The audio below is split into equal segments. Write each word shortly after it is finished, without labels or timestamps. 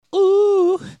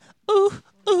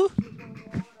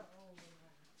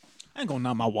gonna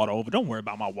knock my water over. Don't worry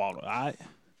about my water, all right?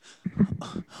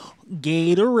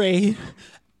 Gatorade.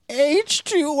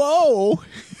 H2O.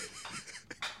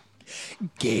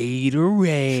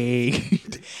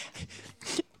 Gatorade.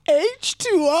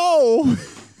 H2O.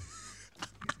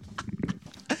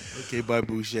 Okay, bye,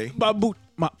 Boucher.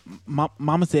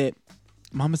 Mama said,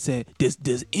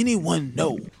 does anyone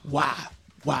know why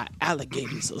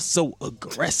alligators are so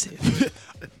aggressive?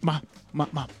 Mama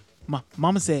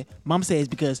said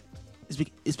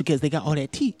it's because they got all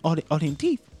that teeth, all them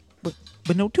teeth, but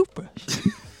no toothbrush.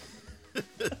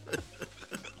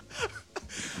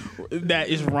 That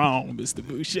is wrong, Mr.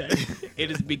 Boucher. It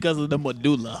is because of the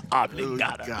medulla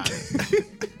oblongata.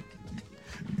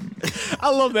 I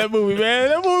love that movie, man.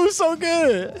 That movie was so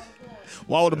good.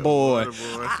 Waterboy.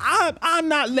 I'm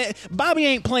not letting... Bobby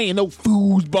ain't playing no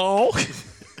foosball.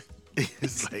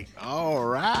 It's like, all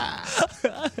right.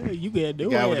 You can do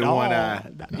Guy it. with the one eye.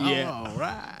 Yeah. All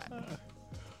right.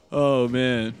 Oh,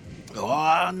 man.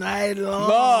 All night long.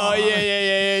 Oh,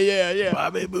 yeah.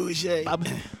 Bobby Boucher.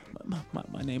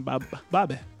 My name Bobby.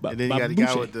 And then you got the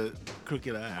guy with the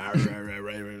crooked eye.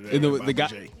 The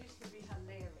guy...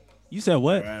 You said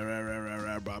what?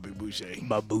 Bobby Boucher.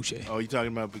 Bob Boucher. Oh, you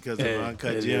talking about because of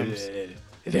Uncut Gems?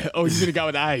 Oh, you see the guy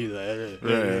with the eye?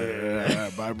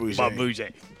 Right. Bob Boucher. Bob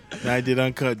Boucher. Now I did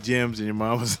Uncut Gems, and your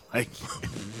mom was like,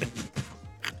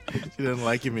 she doesn't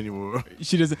like him anymore.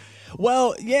 She doesn't.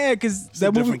 Well, yeah, because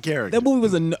that movie. Different character. That movie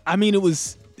was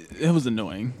it was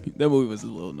annoying. That movie was a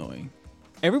little annoying.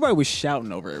 Everybody was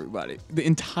shouting over everybody. The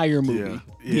entire movie.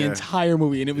 Yeah. The entire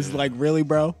movie. And it was like, really,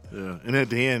 bro? Yeah. And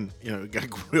at the end, it got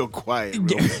real quiet.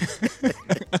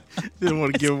 Didn't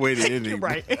want to give away the ending.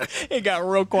 Right. It got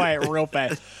real quiet real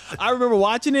fast. I remember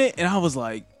watching it, and I was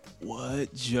like,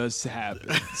 what just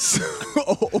happened?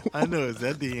 I know. Is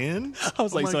that the end? I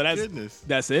was like, so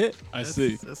that's it? I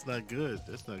see. That's not good.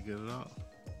 That's not good at all.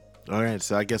 All right.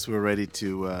 So I guess we're ready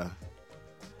to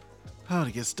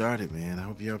get started, man. I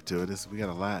hope you're up to it. We got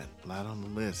a lot on the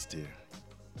list here.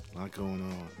 A lot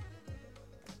going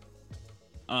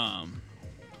on.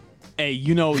 Hey,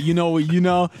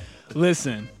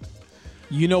 listen,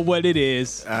 you know what it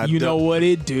is. You know what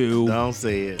it do. Don't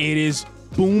say it. It is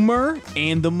Boomer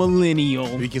and the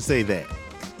Millennial. We can say that.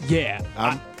 Yeah.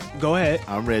 Go ahead.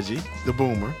 I'm Reggie, the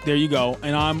Boomer. There you go.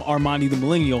 And I'm Armani, the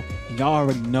Millennial. And y'all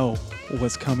already know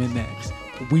what's coming next.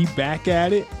 We back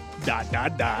at it. ...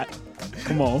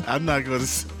 Come on. I'm not going to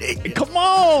say it. Come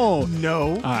on.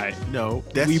 No. All right. No.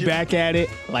 We back at it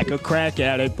like a crack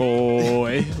at it,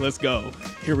 boy. Let's go.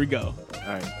 Here we go. All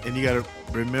right. And you got to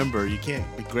remember, you can't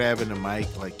be grabbing the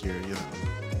mic like you're,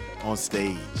 on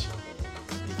stage.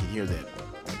 You can hear that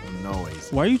noise.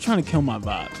 Why are you trying to kill my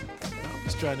vibe? I'm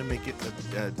just trying to make it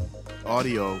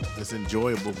audio that's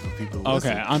enjoyable for people to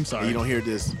listen. Okay, I'm sorry. And you don't hear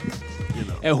this,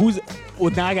 And well,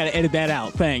 now I got to edit that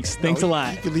out. Thanks a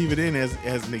lot. You can leave it in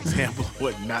as an example of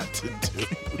what not to do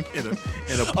in a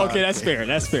podcast. Okay,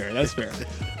 that's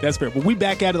fair. But we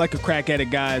back at it like a crack at it,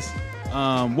 guys.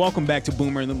 Welcome back to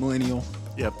Boomer and the Millennial.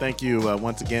 Yeah, thank you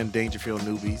once again, Dangerfield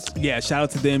Newbies. Yeah, shout out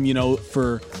to them,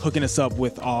 for hooking us up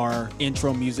with our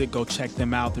intro music. Go check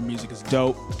them out. Their music is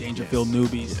dope. Dangerfield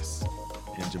Newbies. Yes.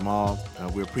 And Jamal,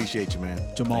 we appreciate you, man.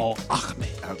 Jamal Ahmed.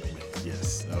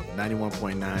 Yes,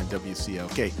 91.9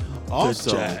 WCL. Okay,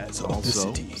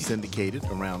 also syndicated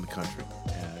around the country,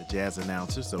 jazz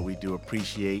announcer. So we do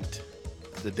appreciate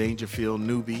the Dangerfield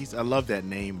Newbies. I love that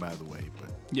name, by the way.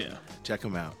 But yeah, check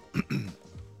them out.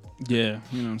 Yeah,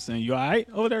 you know what I'm saying. You all right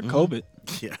over there, COVID?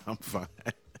 Yeah, I'm fine.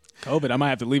 COVID. I might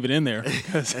have to leave it in there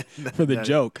for the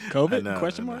joke. COVID?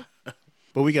 Question mark.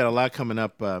 But we got a lot coming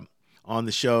up on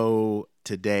the show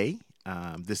today.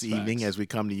 This evening, as we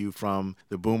come to you from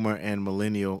the Boomer and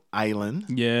Millennial Island.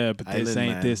 Yeah, but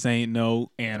this ain't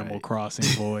no Animal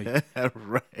Crossing, boy.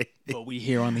 Right. But we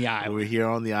here on the island. We're here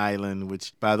on the island,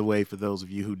 which, by the way, for those of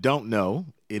you who don't know,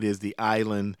 it is the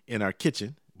island in our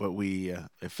kitchen, but we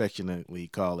affectionately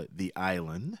call it the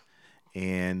island.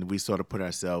 And we sort of put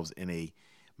ourselves in a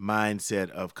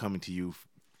mindset of coming to you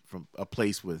from a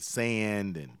place with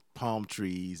sand and palm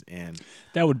trees, and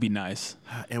that would be nice.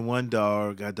 And one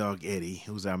dog, our dog Eddie,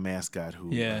 who's our mascot,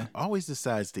 who always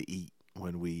decides to eat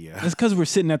when we. That's because we're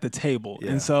sitting at the table,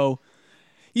 and so,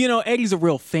 Eddie's a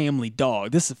real family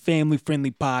dog. This is a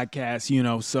family-friendly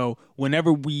podcast, So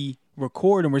whenever we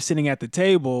record and we're sitting at the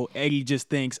table, Eddie just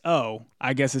thinks, "Oh,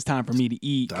 I guess it's time for me to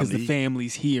eat because the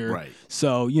family's here." Right.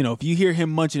 So if you hear him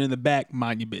munching in the back,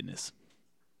 mind your business.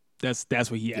 That's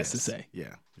what he has to say.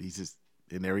 Yeah,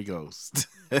 And there he goes.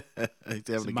 He's having a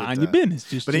good mind time. your business.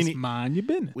 Just mind your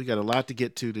business. We got a lot to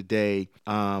get to today.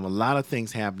 A lot of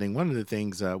things happening. One of the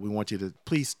things we want you to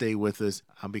please stay with us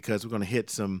because we're going to hit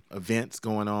some events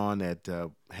going on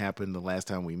that happened the last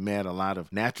time we met. A lot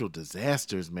of natural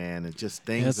disasters, man, and just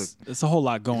things. It's a whole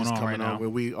lot going on right now.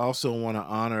 We also want to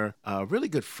honor a really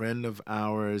good friend of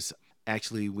ours.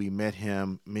 Actually, we met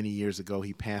him many years ago.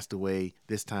 He passed away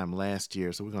this time last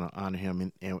year, so we're going to honor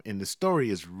him. And the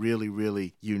story is really,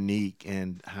 really unique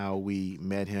and how we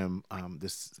met him.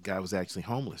 This guy was actually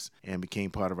homeless and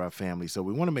became part of our family. So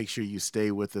we want to make sure you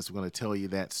stay with us. We're going to tell you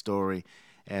that story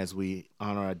as we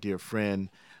honor our dear friend.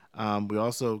 We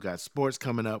also got sports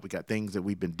coming up. We got things that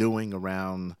we've been doing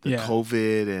around the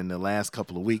COVID and the last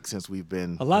couple of weeks since we've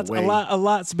been away. A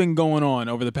lot's been going on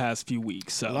over the past few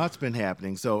weeks. So. A lot's been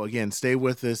happening. So again, stay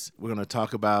with us. We're going to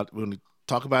talk about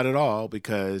it all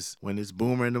because when it's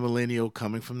Boomer and the Millennial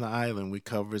coming from the island, we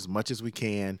cover as much as we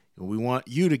can. And we want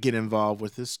you to get involved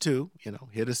with us too.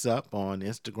 Hit us up on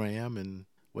Instagram and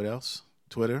what else?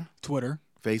 Twitter.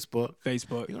 Facebook.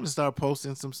 You're going to start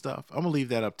posting some stuff. I'm going to leave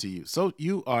that up to you. So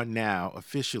you are now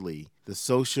officially the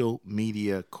social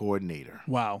media coordinator.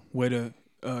 Wow. Way to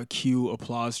cue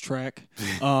applause track.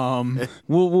 We're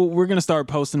going to start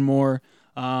posting more.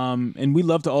 And we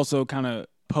love to also kind of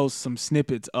post some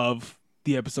snippets of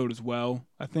the episode as well,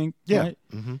 I think. Yeah. Right?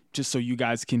 Mm-hmm. Just so you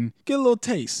guys can get a little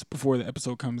taste before the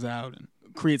episode comes out and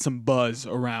create some buzz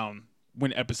around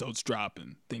when episodes drop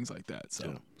and things like that.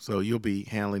 So you'll be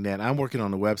handling that. I'm working on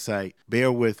the website.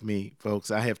 Bear with me, folks.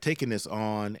 I have taken this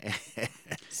on.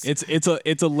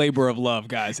 It's a labor of love,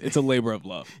 guys. It's a labor of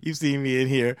love. You've seen me in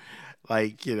here,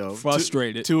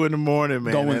 frustrated, 2 a.m, man,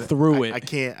 going through it. I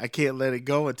can't let it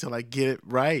go until I get it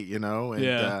right,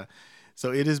 And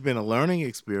so it has been a learning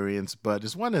experience, but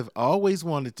it's one I've always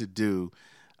wanted to do.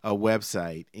 A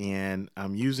website, and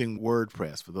I'm using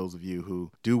WordPress. For those of you who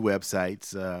do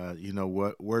websites,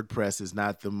 WordPress is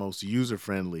not the most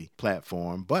user-friendly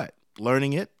platform, but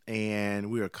learning it,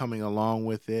 and we are coming along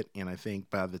with it. And I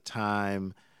think by the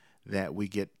time that we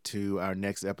get to our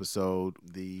next episode,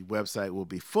 the website will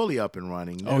be fully up and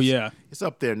running. It's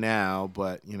up there now,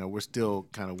 but we're still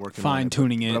kind of working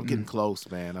fine-tuning it. I'm getting close,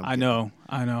 man. I know.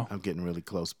 I'm getting really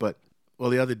close, but. Well,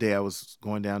 the other day I was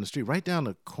going down the street, right down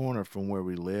the corner from where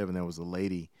we live, and there was a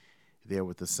lady there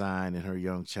with a sign and her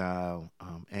young child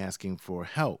asking for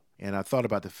help. And I thought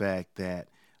about the fact that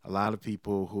a lot of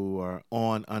people who are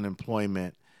on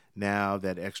unemployment now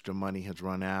that extra money has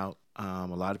run out, a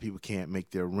lot of people can't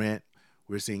make their rent.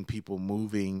 We're seeing people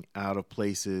moving out of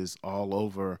places all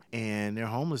over, and they're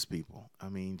homeless people. I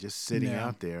mean, just sitting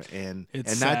out there. And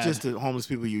not just the homeless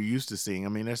people you're used to seeing. I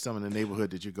mean, there's some in the neighborhood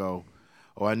that you go,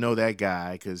 oh, I know that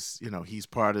guy because, he's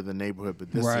part of the neighborhood.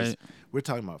 But we're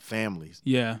talking about families.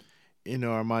 Yeah.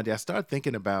 Armando, I started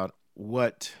thinking about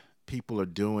what people are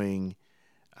doing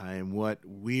and what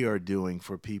we are doing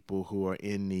for people who are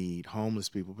in need, homeless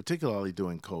people, particularly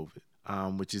during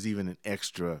COVID, which is even an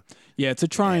extra. Yeah, it's a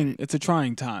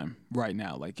trying time right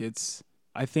now.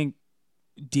 I think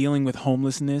dealing with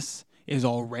homelessness is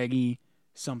already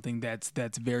something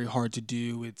that's very hard to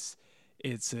do. It's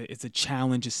a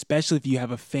challenge, especially if you have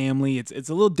a family. It's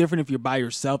a little different if you're by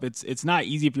yourself. It's not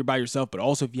easy if you're by yourself, but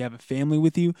also if you have a family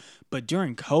with you. But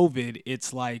during COVID,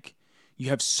 it's like you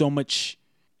have so much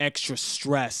extra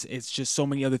stress. It's just so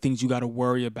many other things you got to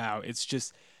worry about.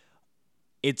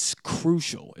 It's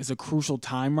crucial. It's a crucial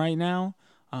time right now,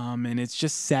 and it's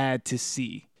just sad to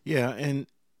see. Yeah, and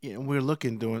we're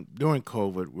looking during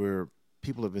COVID where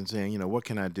people have been saying, what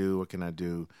can I do? What can I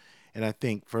do? And I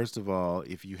think, first of all,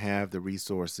 if you have the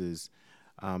resources,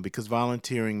 because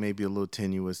volunteering may be a little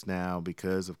tenuous now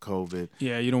because of COVID.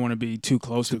 Yeah, you don't want to be too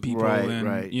close to people.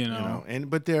 Right.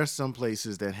 But there are some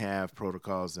places that have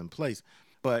protocols in place.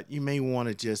 But you may want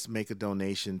to just make a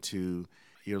donation to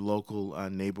your local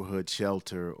neighborhood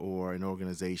shelter or an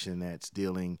organization that's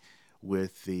dealing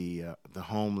with the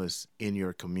homeless in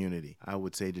your community. I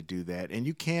would say to do that. And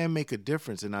you can make a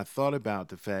difference. And I thought about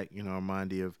the fact,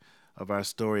 Armando, of our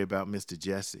story about Mr.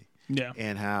 Jesse. Yeah.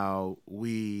 And how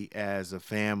we as a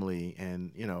family,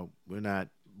 and, we're not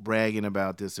bragging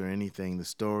about this or anything. The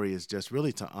story is just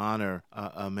really to honor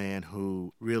a man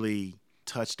who really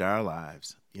touched our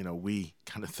lives. We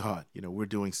kind of thought, we're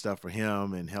doing stuff for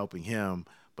him and helping him,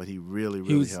 but he really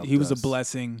helped us. He was a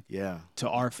blessing to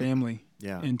our family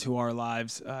and to our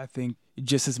lives. I think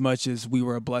just as much as we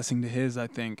were a blessing to his, I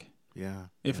think. Yeah.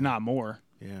 If not more.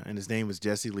 Yeah, and his name was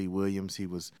Jesse Lee Williams. He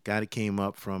was a guy that came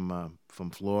up from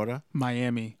Florida.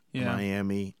 Miami,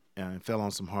 and fell on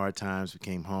some hard times,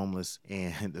 became homeless.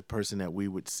 And the person that we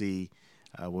would see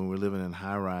when we were living in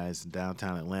high-rise in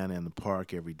downtown Atlanta in the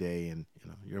park every day, and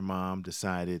your mom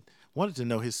wanted to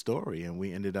know his story, and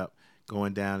we ended up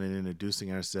going down and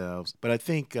introducing ourselves. But I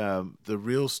think the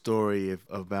real story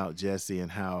about Jesse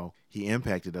and how he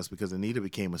impacted us, because Anita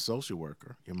became a social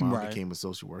worker. Your mom became a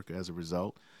social worker as a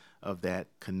result of that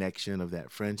connection, of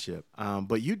that friendship.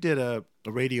 But you did a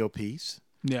radio piece,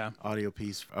 audio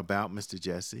piece about Mr.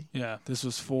 Jesse. Yeah, this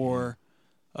was for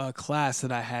a class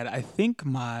that I had. I think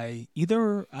I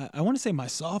want to say my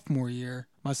sophomore year.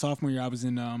 I was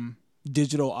in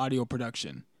digital audio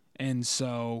production, and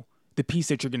so the piece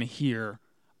that you're going to hear,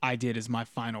 I did as my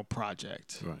final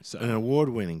project. Right. So an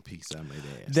award-winning piece, I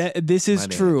may add. This is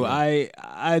true.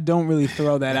 I don't really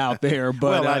throw that out there,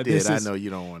 but well, I did. I know you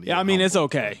don't want to. Yeah, I mean, it's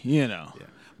okay. Yeah.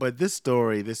 But this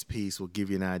story, this piece will give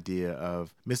you an idea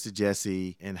of Mr.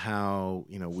 Jesse and how,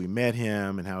 we met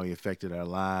him and how he affected our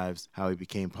lives, how he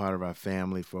became part of our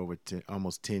family for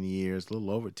almost 10 years, a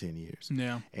little over 10 years.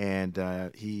 Yeah.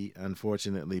 And he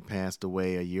unfortunately passed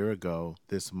away a year ago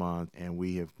this month, and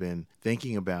we have been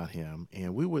thinking about him.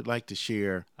 And we would like to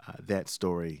share that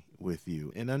story with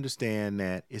you and understand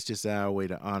that it's just our way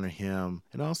to honor him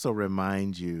and also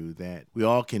remind you that we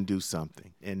all can do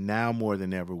something. And now more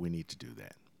than ever, we need to do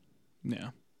that.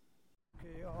 Yeah.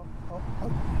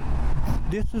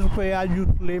 This is where I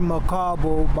used to lay my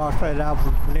cardboard box that I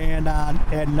was laying down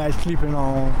at night sleeping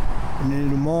on. And in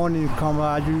the morning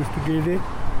I used to get it,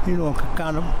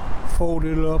 kind of fold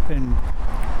it up and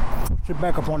push it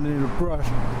back up under the brush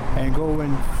and go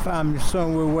and find me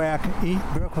somewhere where I can eat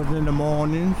breakfast in the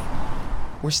mornings.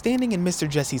 We're standing in Mr.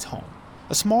 Jesse's home,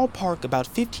 a small park about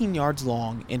 15 yards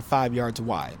long and 5 yards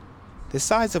wide, the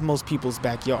size of most people's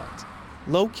backyards,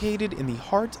 located in the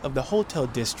heart of the Hotel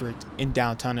District in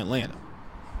downtown Atlanta.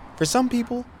 For some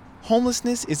people,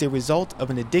 homelessness is a result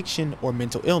of an addiction or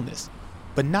mental illness,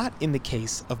 but not in the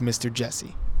case of Mr.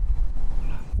 Jesse.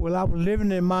 Well, I was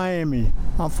living in Miami.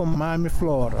 I'm from Miami,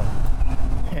 Florida.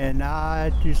 And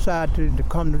I decided to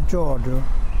come to Georgia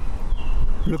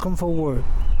looking for work.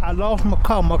 I lost my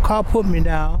car. My car put me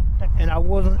down, and I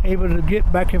wasn't able to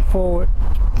get back and forth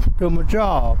to my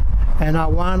job. And I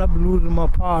wound up losing my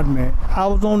apartment. I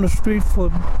was on the street for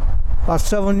about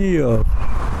 7 years.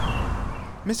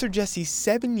 Mr. Jesse's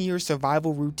 7-year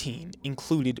survival routine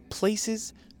included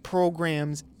places,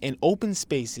 programs, and open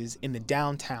spaces in the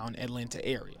downtown Atlanta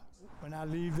area. When I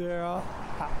leave there,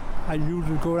 I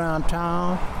usually go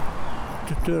downtown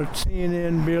to the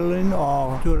CNN building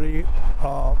or to the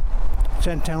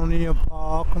Centennial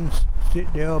Park and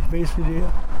sit there basically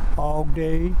all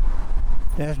day.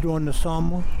 That's during the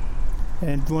summer.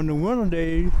 And during the winter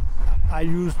days, I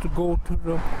used to go to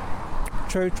the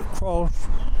church across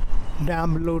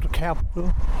down below the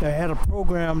Capitol. They had a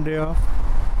program there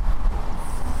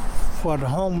for the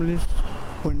homeless.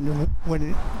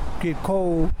 When it get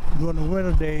cold during the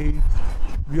winter days,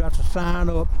 you have to sign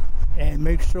up and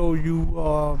make sure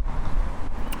you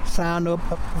sign up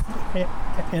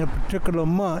in a particular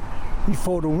month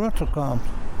before the winter comes,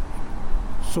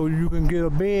 so you can get a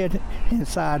bed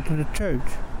inside to the church.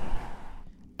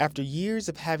 After years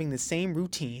of having the same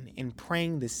routine and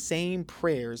praying the same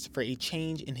prayers for a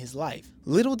change in his life,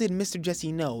 little did Mr.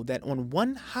 Jesse know that on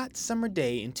one hot summer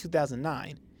day in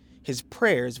 2009, his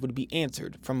prayers would be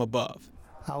answered from above.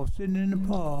 I was sitting in the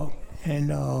park,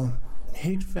 and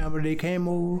Hicks family, they came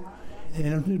over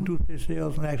and introduced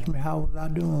themselves and asked me how was I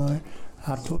doing.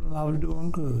 I told them I was doing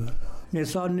good.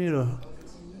 Miss Anita,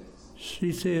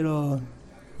 she said,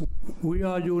 we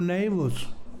are your neighbors.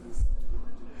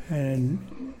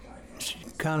 And she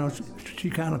kind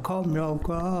of caught me off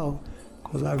guard,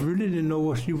 because I really didn't know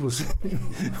what she was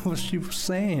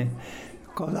saying.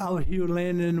 Because I was here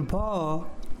laying in the park,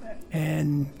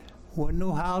 and wasn't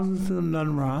no houses or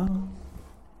nothing around.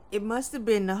 It must have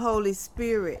been the Holy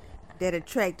Spirit that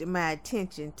attracted my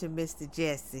attention to Mr.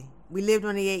 Jesse. We lived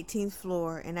on the 18th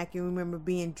floor, and I can remember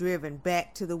being driven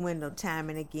back to the window time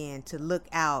and again to look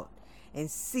out and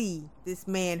see this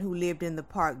man who lived in the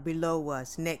park below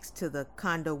us, next to the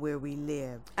condo where we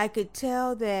lived. I could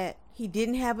tell that he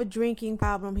didn't have a drinking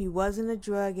problem. He wasn't a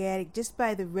drug addict, just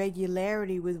by the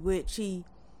regularity with which he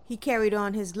carried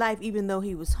on his life, even though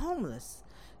he was homeless.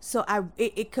 So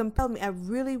it compelled me. I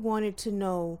really wanted to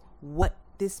know what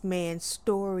this man's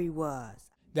story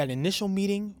was. That initial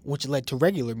meeting, which led to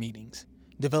regular meetings,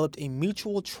 developed a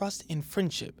mutual trust and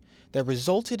friendship that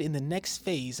resulted in the next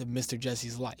phase of Mr.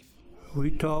 Jesse's life.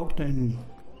 We talked and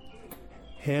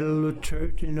had a little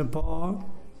church in the park,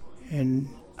 and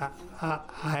I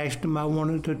asked him I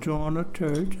wanted to join a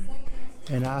church,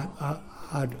 and I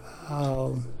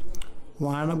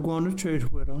wound up going to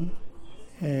church with him,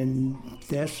 and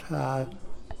that's how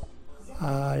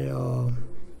I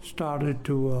started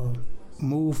to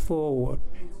move forward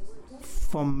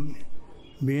from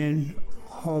being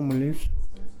homeless,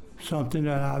 something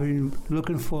that I've been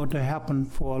looking for to happen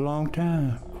for a long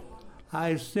time. I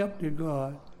accepted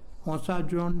God. Once I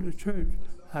joined the church,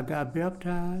 I got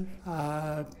baptized.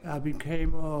 I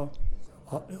became a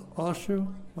usher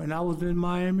when I was in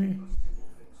Miami.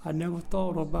 I never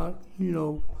thought about,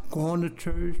 going to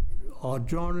church or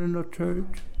joining a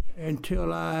church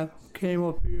until I came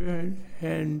up here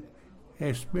and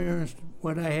experienced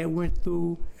what I had went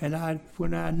through, and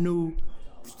when I knew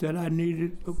that I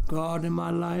needed God in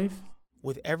my life.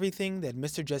 With everything that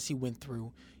Mr. Jesse went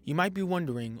through, you might be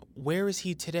wondering, where is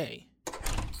he today?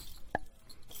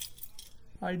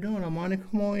 How you doing, Armani?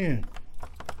 Come on in.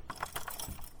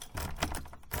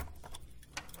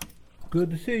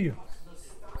 Good to see you.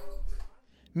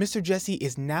 Mr. Jesse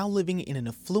is now living in an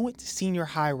affluent senior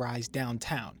high-rise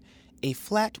downtown, a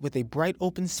flat with a bright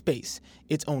open space,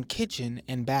 its own kitchen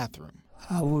and bathroom.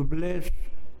 I was blessed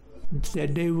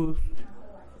that they were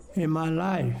in my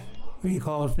life,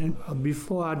 because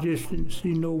before I just didn't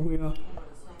see nowhere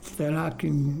that I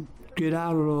can get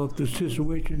out of the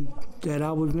situation that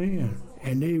I was in.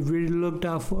 And they really looked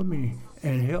out for me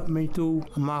and helped me through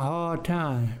my hard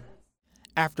time.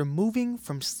 After moving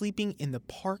from sleeping in the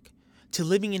park to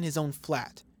living in his own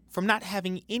flat, from not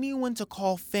having anyone to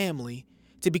call family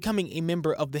to becoming a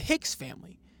member of the Hicks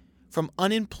family, from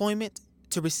unemployment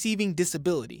to receiving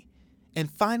disability, and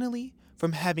finally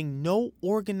from having no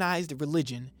organized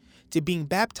religion to being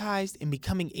baptized and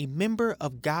becoming a member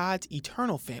of God's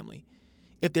eternal family.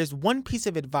 If there's one piece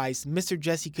of advice Mr.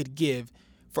 Jesse could give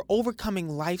for overcoming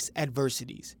life's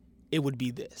adversities, it would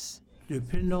be this.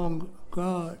 Depend on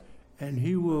God, and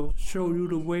He will show you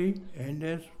the way, and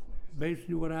that's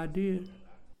basically what I did.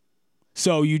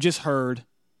 So you just heard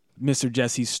Mr.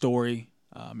 Jesse's story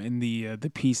in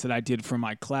the piece that I did for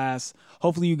my class.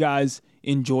 Hopefully you guys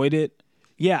enjoyed it.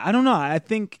 Yeah, I don't know. I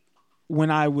think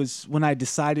when I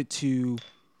decided to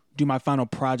do my final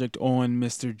project on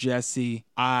Mr. Jesse,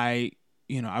 I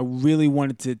really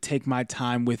wanted to take my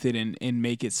time with it and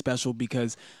make it special,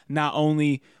 because not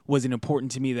only was it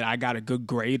important to me that I got a good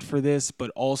grade for this,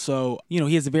 but also,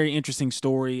 he has a very interesting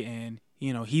story, and,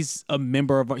 he was a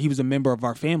member of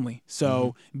our family.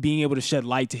 So being able to shed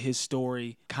light to his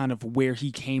story, kind of where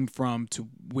he came from to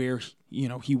where,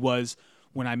 he was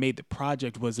when I made the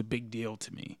project, was a big deal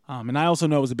to me. And I also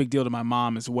know it was a big deal to my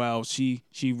mom as well. She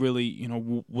really,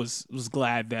 was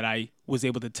glad that I was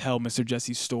able to tell Mr.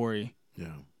 Jesse's story.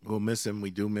 Yeah, we'll miss him. We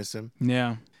do miss him.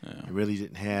 Yeah. I really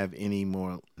didn't have any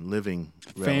more living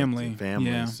family.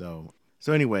 Yeah. So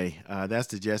anyway, that's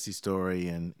the Jesse story,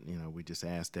 and we just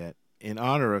asked that in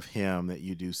honor of him that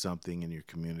you do something in your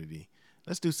community.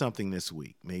 Let's do something this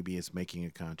week. Maybe it's making a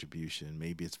contribution.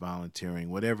 Maybe it's volunteering.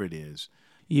 Whatever it is.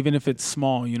 Even if it's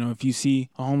small, if you see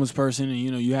a homeless person and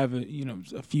you have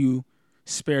a few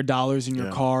spare dollars in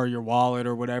your car, or your wallet,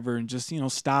 or whatever, and just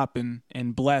stop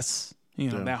and bless.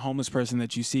 That homeless person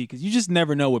that you see, because you just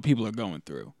never know what people are going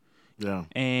through. Yeah.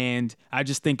 And I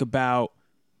just think about,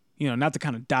 not to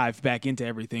kind of dive back into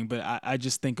everything, but I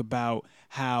just think about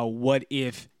how, what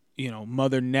if,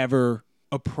 Mother never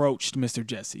approached Mr.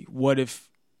 Jesse? What if,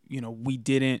 we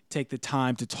didn't take the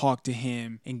time to talk to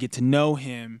him and get to know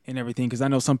him and everything? Because I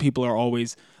know some people are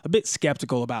always a bit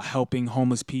skeptical about helping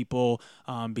homeless people,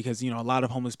 because, a lot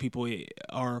of homeless people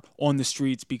are on the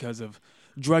streets because of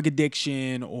drug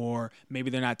addiction, or maybe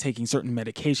they're not taking certain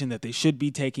medication that they should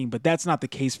be taking, but that's not the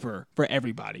case for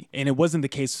everybody. And it wasn't the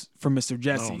case for Mr.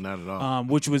 Jesse. No, not at all.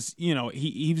 Which was,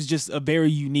 he was just a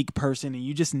very unique person, and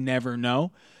you just never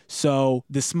know. So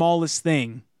the smallest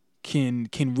thing can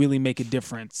really make a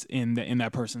difference in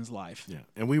that person's life. Yeah,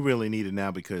 and we really need it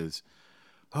now because,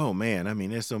 oh man, I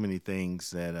mean, there's so many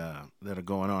things that are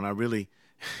going on.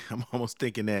 I'm almost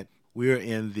thinking that we're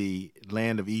in the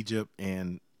land of Egypt,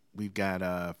 and we've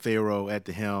got Pharaoh at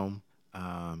the helm,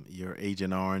 your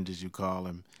Agent Orange, as you call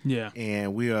him. Yeah.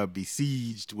 And we are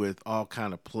besieged with all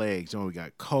kind of plagues. We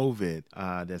got COVID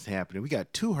that's happening. We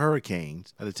got 2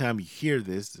 hurricanes. By the time you hear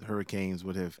this, the hurricanes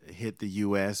would have hit the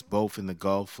U.S., both in the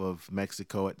Gulf of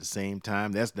Mexico at the same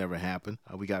time. That's never happened.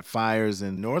 We got fires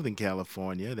in Northern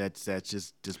California. That's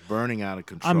just burning out of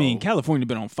control. I mean, California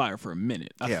been on fire for a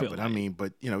minute.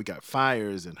 We got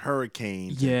fires and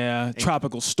hurricanes. Yeah, and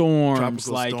tropical storms.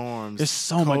 There's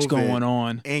so much going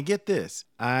on. And get this.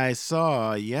 I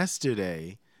saw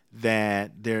yesterday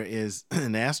that there is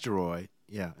an asteroid,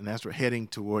 Yeah, and that's we're heading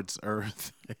towards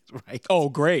Earth, right? Oh,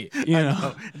 great! You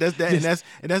know,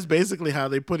 that's basically how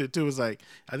they put it too. It's like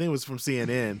I think it was from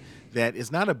CNN that it's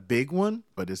not a big one,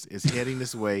 but it's heading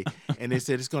this way, and they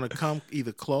said it's going to come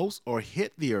either close or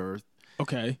hit the Earth.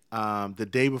 Okay. The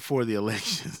day before the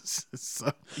elections.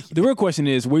 So, the real question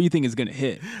is, where do you think it's going to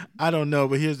hit? I don't know,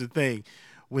 but here's the thing.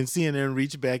 When CNN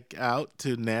reached back out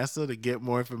to NASA to get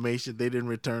more information, they didn't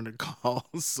return the call.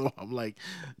 So I'm like,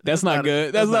 that's not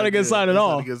good. That's not a good sign at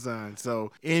all. That's not a good sign.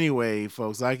 So anyway,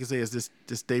 folks, all I can say is just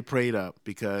stay prayed up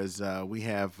because we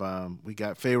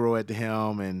got Pharaoh at the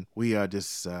helm, and we are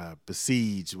just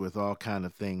besieged with all kind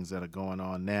of things that are going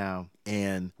on now.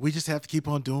 And we just have to keep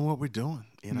on doing what we're doing.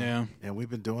 You know? Yeah. And we've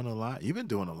been doing a lot. You've been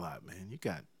doing a lot, man. You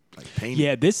got like painting.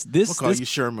 Yeah, we'll call you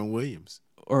Sherman Williams.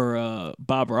 Or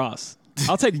Bob Ross.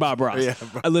 I'll take Bob Ross. Yeah,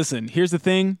 listen, here's the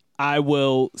thing. I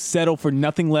will settle for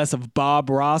nothing less of Bob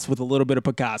Ross with a little bit of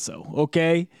Picasso,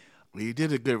 okay? Well, you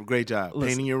did a great job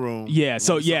painting your room. Yeah,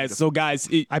 so guys,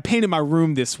 I painted my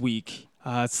room this week.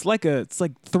 It's like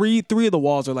three of the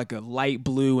walls are like a light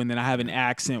blue, and then I have an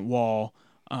accent wall.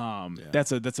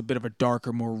 That's a bit of a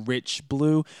darker, more rich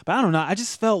blue. But I don't know. I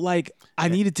just felt like I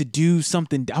needed to do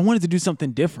something. I wanted to do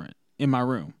something different in my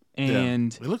room,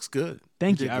 and it looks good.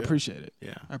 Thank you. I appreciate it.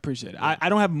 Yeah. I appreciate it. Yeah. I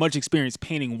don't have much experience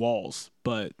painting walls,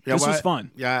 but this was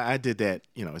fun. Yeah, I did that,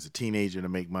 as a teenager to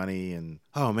make money, and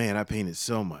oh man, I painted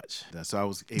so much. So I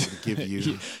was able to give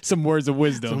you some words of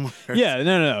wisdom. Yeah,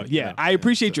 no. Yeah, I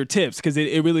appreciate your tips because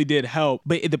it really did help.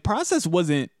 But the process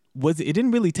it didn't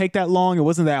really take that long. It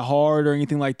wasn't that hard or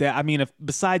anything like that. I mean,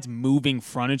 besides moving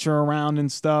furniture around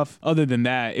and stuff, other than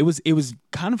that, it was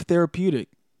kind of therapeutic.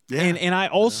 Yeah. And I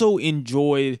also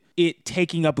enjoyed it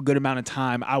taking up a good amount of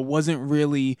time. I wasn't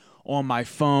really on my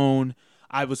phone.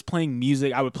 I was playing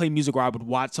music. I would play music or I would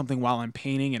watch something while I'm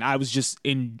painting, and I was just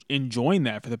enjoying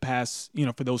that for the past,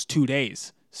 for those 2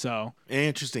 days. So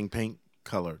interesting paint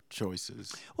color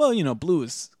choices. Well, blue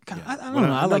is kind of, I don't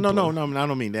know. I like blue. No, I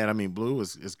don't mean that. I mean blue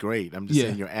is great. I'm just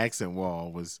saying your accent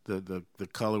wall was the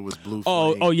color was blue.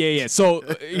 Oh yeah. So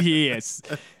yes.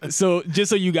 So just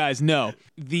so you guys know,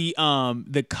 the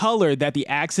color that the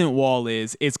accent wall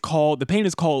the paint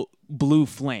is called Blue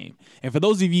Flame. And for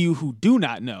those of you who do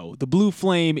not know, the Blue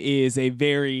Flame is a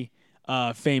very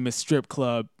famous strip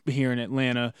club here in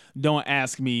Atlanta. Don't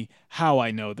ask me how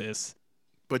I know this.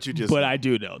 But I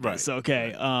do know this, right,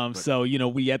 okay? Right. So,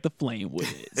 we at the flame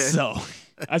with it. So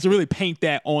I should really paint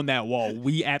that on that wall.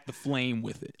 We at the flame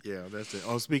with it. Yeah, that's it.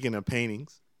 Oh, speaking of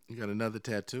paintings, you got another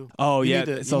tattoo. Oh, yeah,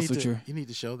 it's also true. You need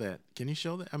to show that. Can you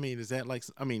show that? I mean, is that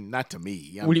not to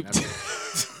me.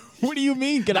 What do you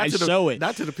mean? Can I show it?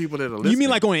 Not to the people that are listening. You mean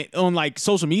like on like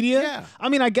social media? Yeah. I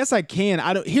mean, I guess I can.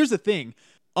 Here's the thing.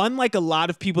 Unlike a lot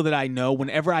of people that I know,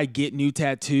 whenever I get new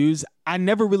tattoos, I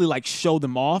never really like show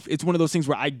them off. It's one of those things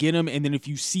where I get them, and then if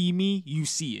you see me, you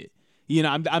see it.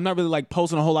 I'm not really like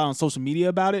posting a whole lot on social media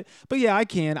about it. But yeah, I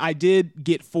can. I did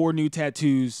get 4 new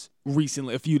tattoos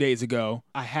recently, a few days ago.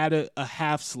 I had a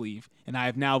half sleeve, and I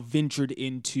have now ventured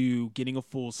into getting a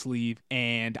full sleeve,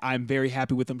 and I'm very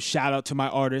happy with them. Shout out to my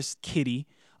artist, Kitty,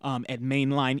 at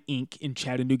Mainline Ink in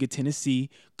Chattanooga, Tennessee.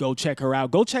 Go check her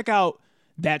out. Go check out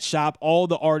that shop. All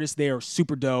the artists there are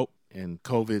super dope. And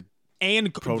COVID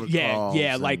protocols.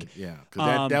 Yeah,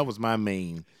 because that was my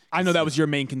main. I know that was your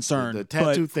main concern. The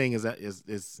tattoo thing is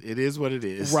it is what it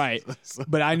is. Right.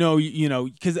 But I know,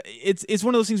 because it's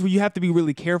one of those things where you have to be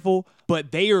really careful,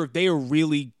 but they are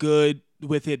really good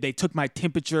with it. They took my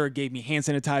temperature, gave me hand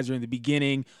sanitizer in the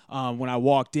beginning. When I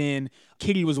walked in,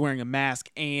 Kitty was wearing a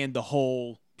mask and the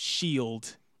whole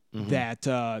shield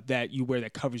that you wear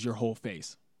that covers your whole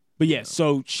face. But yeah,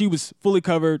 so she was fully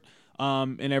covered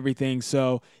and everything,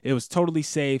 so it was totally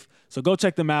safe. So go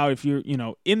check them out if you're,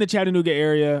 in the Chattanooga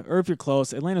area, or if you're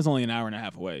close. Atlanta's only an hour and a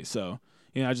half away, so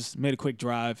I just made a quick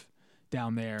drive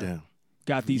down there. Yeah.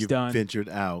 Got these done. Ventured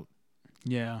out.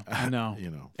 Yeah, I know.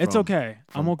 It's okay.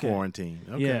 I'm okay. Quarantine.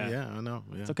 Okay. Yeah, I know.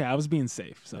 Yeah. It's okay. I was being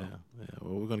safe. So. Yeah.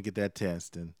 Well, we're gonna get that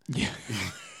test and. Yeah.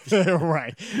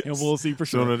 Right. And we'll see for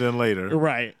sure. Sooner than later.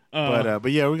 Right.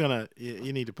 But yeah, we're gonna.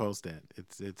 You need to post that.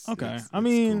 It's okay. It's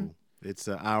cool. It's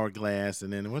an hourglass,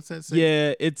 and then what's that say?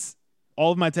 Yeah, it's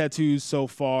all of my tattoos so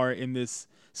far in this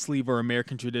sleeve are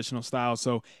American traditional style.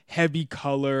 So heavy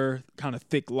color, kind of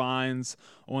thick lines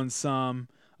on some.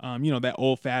 That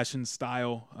old-fashioned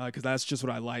style, because that's just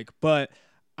what I like. But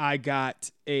I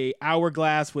got a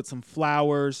hourglass with some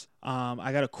flowers.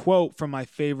 I got a quote from my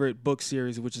favorite book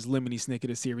series, which is Lemony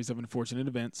Snicket, A Series of Unfortunate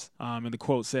Events. And the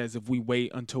quote says, "If we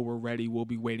wait until we're ready, we'll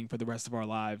be waiting for the rest of our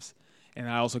lives." And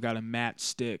I also got a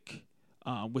matchstick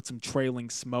with some trailing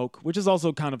smoke, which is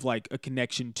also kind of like a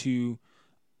connection to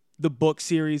the book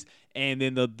series, and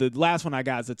then the last one I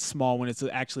got is a small one. It's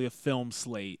actually a film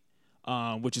slate,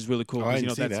 which is really cool. Oh, I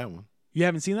didn't see that one. You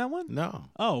haven't seen that one? No.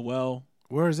 Oh well.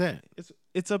 Where is that?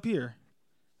 It's up here,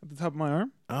 at the top of my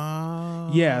arm.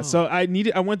 Oh. Yeah. So I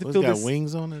went to fill got this.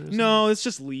 wings on it? No, it's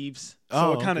just leaves.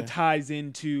 So it kind of okay. ties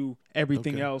into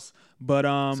everything else. But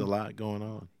There's a lot going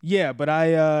on. yeah. But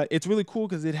it's really cool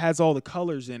because it has all the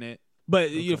colors in it.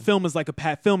 But you know, film is like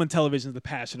film and television is the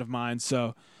passion of mine.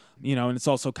 So, you know, and it's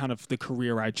also kind of the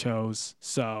career I chose.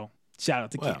 So shout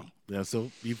out to Kitty. Yeah,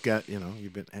 so you've got,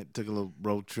 took a little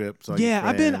road trip. So Yeah,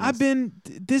 I've been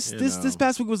this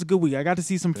past week was a good week. I got to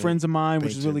see some friends of mine,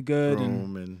 which was really good,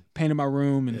 and painted my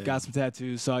room and got some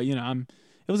tattoos. So it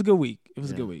was a good week. It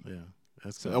was a good week. Yeah,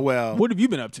 that's good. Well, what have you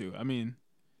been up to? I mean,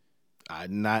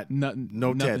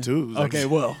 no tattoos. Okay,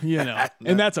 well,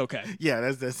 and that's okay.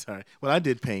 Yeah, that's all right. Well, I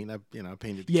did paint. I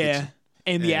painted the kitchen.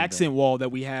 And the accent wall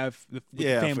that we have with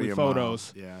family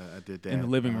photos. Mom. Yeah, I did that in the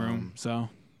living room. So.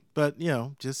 But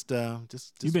just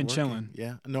you've been working. chilling.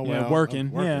 Yeah,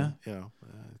 working. Yeah.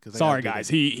 Sorry, guys.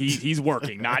 He's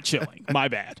working, not chilling. My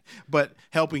bad. But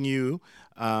helping you,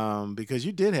 because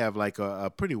you did have like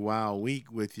a pretty wild week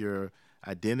with your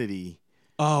identity.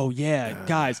 Oh yeah,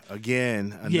 guys.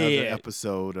 Again, another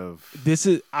episode of this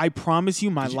is. I promise you,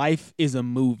 my life is a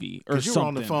movie or something. You were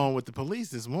on the phone with the police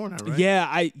this morning, right?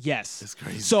 Yeah, yes. It's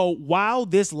crazy. So while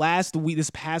this past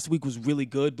week was really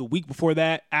good, the week before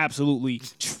that, absolutely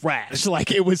trash.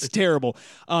 Like it was terrible.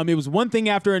 It was one thing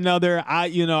after another. I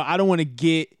don't want to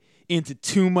get into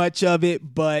too much of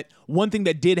it, but one thing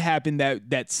that did happen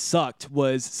that sucked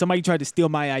was somebody tried to steal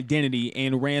my identity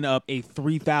and ran up a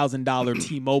 $3,000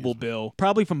 T-Mobile bill,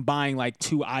 probably from buying like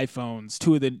two iPhones,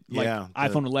 two of the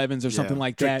iPhone 11s or something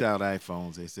like that. Tricked out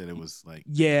iPhones. They said it was like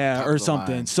or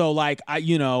something. Line. So like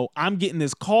I'm getting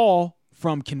this call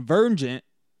from Convergent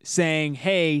saying,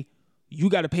 "Hey, you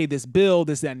got to pay this bill,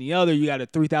 this, that, and the other. You got a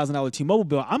 $3,000 T-Mobile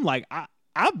bill." I'm like,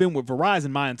 I've been with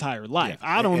Verizon my entire life.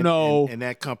 Yeah. I don't know. And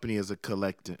that company is a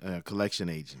collection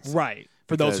agency. Right.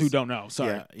 For those who don't know.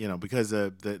 Sorry. Yeah, because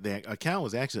the account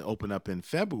was actually opened up in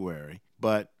February,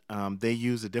 but they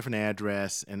used a different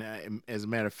address. And as a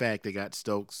matter of fact, they got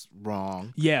Stokes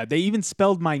wrong. Yeah, they even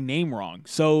spelled my name wrong.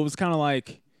 So it was kind of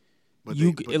like, if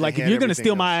you're going to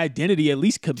steal my identity, at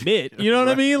least commit. You know what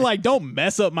I mean? Like, don't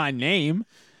mess up my name.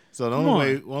 So the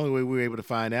only way we were able to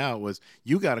find out was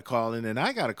you got a call and then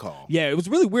I got a call. Yeah, it was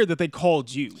really weird that they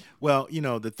called you. Well,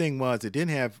 the thing was it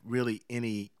didn't have really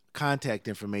any contact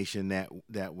information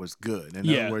that was good. In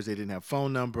other words, they didn't have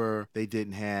phone number, they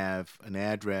didn't have an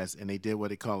address, and they did what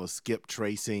they call a skip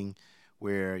tracing,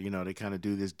 where they kind of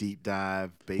do this deep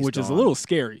dive which is a little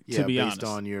scary, to be honest.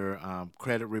 Based on your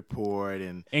credit report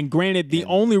and granted, the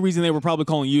only reason they were probably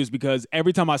calling you is because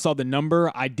every time I saw the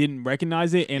number, I didn't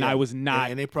recognize it, and I was not.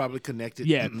 And they probably connected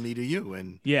me to you,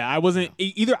 and I wasn't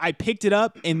either. I picked it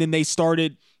up, and then they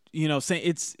started. Saying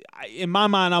it's in my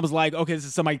mind, I was like, okay, this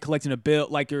is somebody collecting a bill,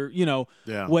 like you're,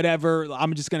 whatever.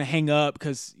 I'm just gonna hang up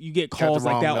because you get calls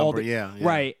like that all the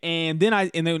right. And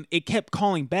then it kept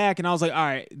calling back, and I was like, all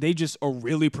right, they just are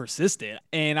really persistent,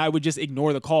 and I would just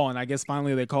ignore the call, and I guess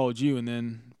finally they called you, and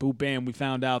then boom, bam, we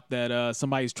found out that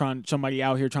somebody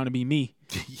out here trying to be me.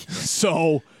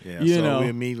 So we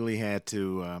immediately had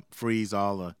to freeze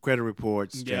all the credit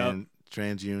reports.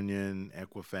 TransUnion,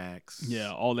 Equifax.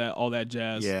 Yeah, all that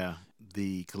jazz. Yeah.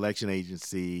 The collection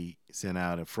agency sent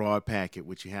out a fraud packet,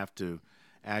 which you have to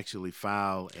actually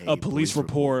file a police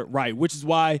report. Right, which is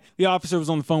why the officer was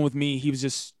on the phone with me. He was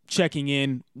just checking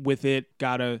in with it,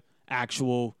 got a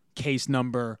actual case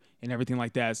number and everything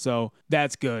like that. So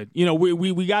that's good.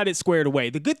 We got it squared away.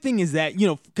 The good thing is that,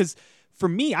 because for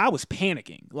me, I was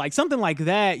panicking. Like something like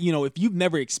that, if you've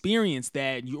never experienced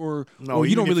that, or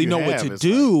you don't really know what to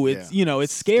do,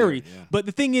 it's scary. Yeah. But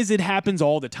the thing is, it happens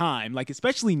all the time. Like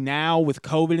especially now with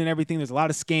COVID and everything, there's a lot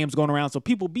of scams going around. So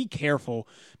people, be careful.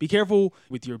 Be careful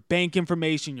with your bank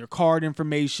information, your card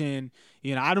information.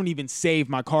 I don't even save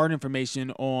my card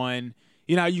information on.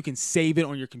 You can save it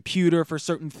on your computer for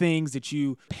certain things that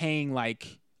you paying.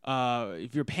 Like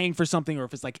if you're paying for something, or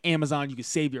if it's like Amazon, you can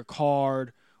save your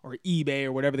card. Or eBay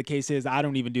or whatever the case is. I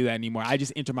don't even do that anymore. I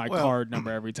just enter my card number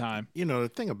every time. The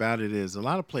thing about it is a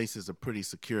lot of places are pretty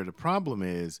secure. The problem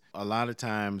is a lot of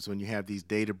times when you have these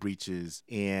data breaches,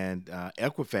 and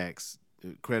Equifax,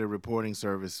 the credit reporting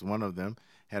service, one of them,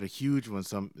 had a huge one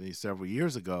several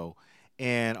years ago.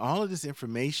 And all of this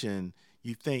information,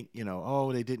 you think,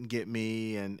 they didn't get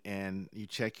me, and you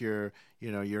check your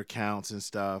accounts and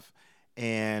stuff.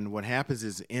 And what happens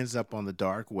is it ends up on the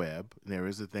dark web. There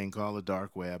is a thing called the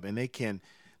dark web, and they can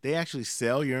they actually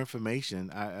sell your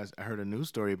information. I heard a news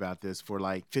story about this for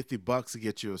like $50 to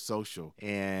get you a social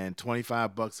and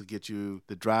 $25 to get you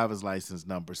the driver's license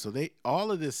number. So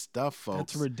all of this stuff,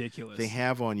 folks, that's ridiculous. They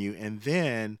have on you, and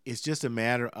then it's just a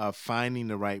matter of finding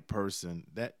the right person.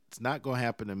 That's not going to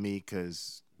happen to me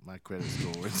because my credit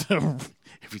score is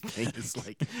everything is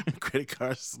like credit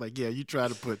cards. Like, yeah, you try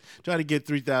to get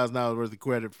 $3,000 worth of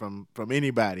credit from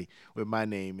anybody with my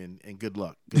name, and good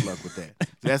luck with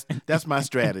that. That's my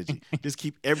strategy. Just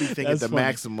keep everything at the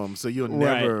maximum, so you'll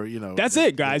never, That's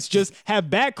it, guys. Just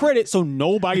have bad credit, so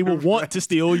nobody will want to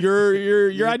steal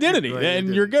your identity,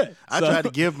 and you're good. I tried to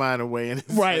give mine away, and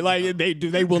like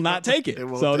they will not take it.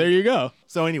 So there you go.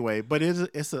 So anyway, but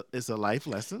it's a life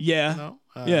lesson. Yeah.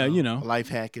 A life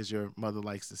hack, as your mother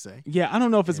likes to say. Yeah, I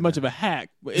don't know if it's much of a hack.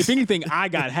 If anything, I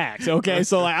got hacked. Okay,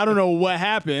 so like I don't know what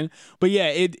happened, but yeah,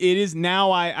 it is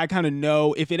now. I kind of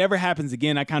know if it ever happens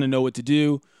again, I kind of know what to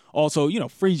do. Also,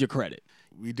 freeze your credit.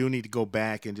 We do need to go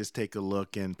back and just take a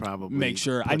look and probably make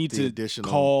sure. I need to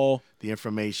call the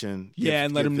information.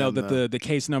 And let them know that the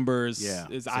case number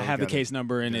is. I have the case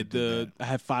number and I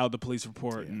have filed the police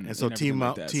report. Yeah. And so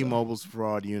T-Mobile's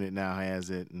fraud unit now has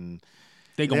it, and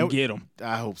they gonna get them.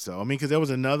 I hope so. I mean, because there was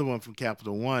another one from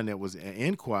Capital One that was an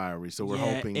inquiry, so we're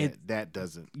hoping that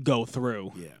doesn't go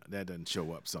through. Yeah, that doesn't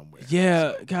show up somewhere.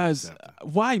 Yeah, so, guys,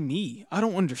 why me? I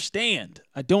don't understand.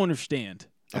 I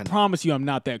promise you, I'm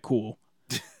not that cool.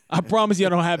 I promise you, I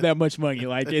don't have that much money.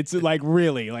 Like, it's like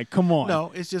really, like, come on.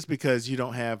 No, it's just because you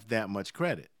don't have that much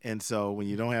credit, and so when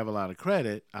you don't have a lot of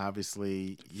credit,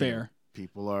 obviously,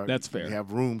 people are. That's fair. You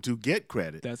have room to get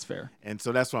credit. That's fair. And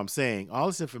so that's what I'm saying. All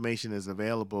this information is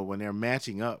available when they're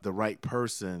matching up the right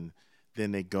person.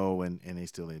 Then they go and they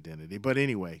steal the identity. But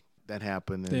anyway, that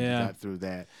happened and got through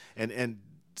that. And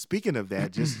speaking of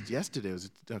that, just yesterday, it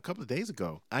was a couple of days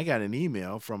ago, I got an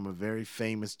email from a very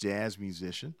famous jazz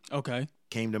musician. Okay.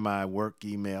 Came to my work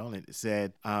email and it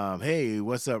said, hey,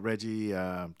 what's up, Reggie?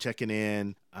 Checking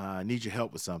in. Need your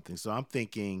help with something. So I'm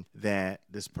thinking that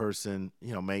this person,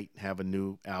 may have a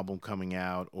new album coming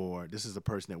out, or this is a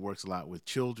person that works a lot with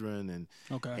children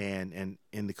and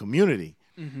in the community.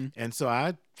 Mm-hmm. And so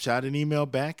I shot an email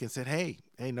back and said, hey,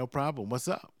 no problem. What's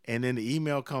up? And then the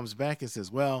email comes back and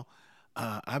says, well,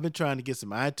 I've been trying to get some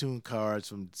iTunes cards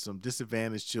from some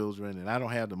disadvantaged children, and I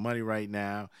don't have the money right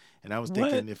now. And I was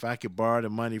thinking if I could borrow the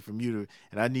money from you,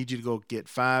 and I need you to go get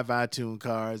 5 iTunes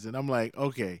cards. And I'm like,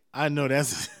 okay, I know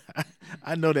that's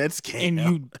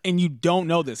scam. And you don't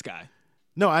know this guy?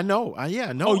 No, I know. I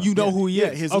know. Oh, you know who he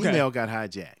is? His email got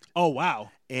hijacked. Oh, wow.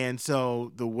 And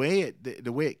so the way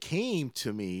it came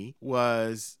to me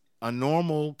was a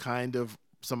normal kind of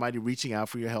somebody reaching out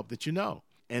for your help that you know.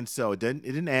 And so it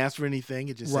didn't ask for anything.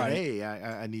 It just said, hey,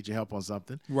 I need your help on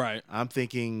something. Right. I'm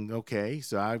thinking, okay.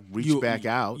 So I reached back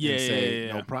out and say,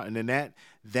 no problem. And then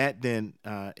that then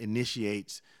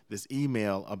initiates this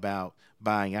email about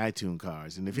buying iTunes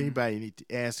cards. And if anybody need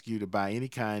to ask you to buy any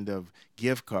kind of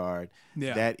gift card,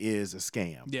 that is a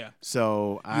scam. Yeah.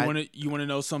 So you want to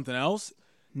know something else?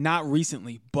 Not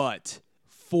recently, but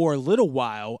for a little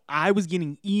while, I was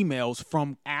getting emails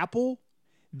from Apple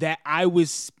that I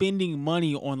was spending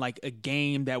money on like a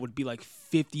game that would be like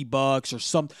 $50 or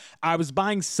something. I was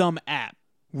buying some app,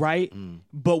 right?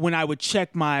 But when I would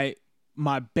check my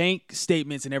bank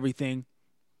statements and everything,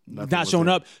 not showing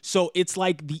up. So it's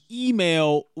like the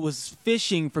email was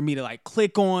phishing for me to like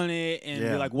click on it and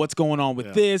be like, what's going on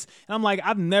with this? And I'm like,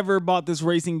 I've never bought this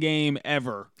racing game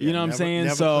ever. You know what I'm saying?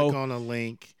 Never click on a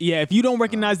link. Yeah, if you don't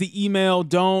recognize the email,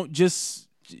 don't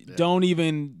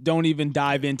even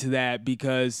dive into that,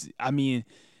 because I mean,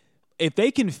 if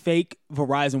they can fake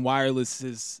Verizon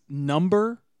Wireless's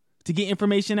number to get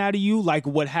information out of you, like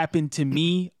what happened to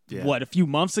me, a few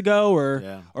months ago or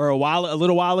a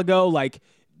little while ago, like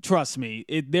trust me,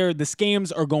 the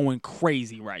scams are going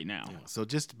crazy right now. Yeah. So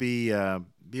just be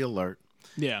alert.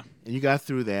 Yeah. And you got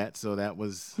through that, so that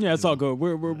was... Yeah, it's all good.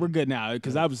 We're good now,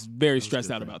 because I was very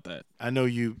stressed out about that. I know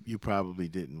you probably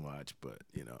didn't watch, but,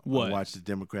 what? I watched the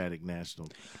Democratic National...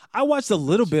 I watched a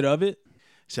little bit of it.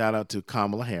 Shout out to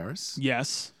Kamala Harris.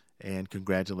 Yes. And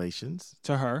congratulations.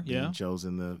 To her, being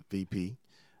chosen the VP,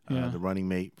 the running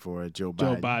mate for Joe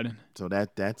Biden. So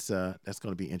that's going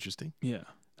to be interesting. Yeah.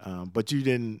 But you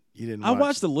didn't. I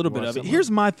watched a little bit of it.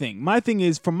 Here's my thing. My thing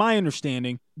is, from my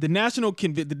understanding, the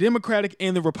Democratic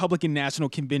and the Republican national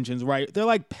conventions, right? They're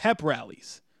like pep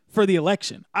rallies for the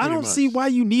election. I don't see why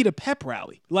you need a pep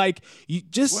rally. Like you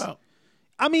just. Well,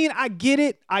 I mean, I get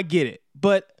it.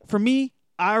 But for me,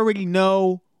 I already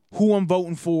know who I'm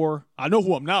voting for. I know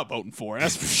who I'm not voting for.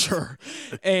 That's for sure.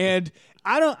 And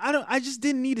I just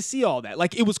didn't need to see all that.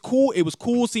 Like it was cool. It was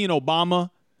cool seeing Obama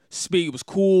speak. It was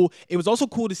cool. It was also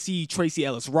cool to see Tracy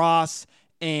Ellis Ross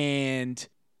and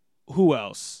who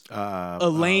else?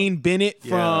 Elaine Bennett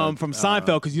from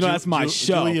Seinfeld, because that's my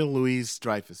show. Julia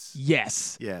Louis-Dreyfus.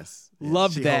 Yes.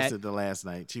 Loved that. She hosted the last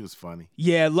night. She was funny.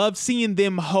 Yeah, loved seeing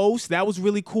them host. That was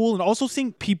really cool. And also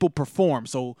seeing people perform.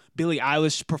 So Billie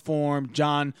Eilish performed.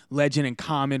 John Legend and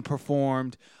Common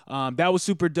performed. That was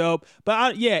super dope.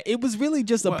 But it was really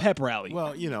just a pep rally.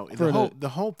 Well, the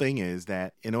whole thing is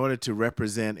that in order to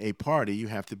represent a party, you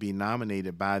have to be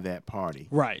nominated by that party.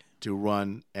 Right. To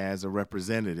run as a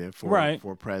representative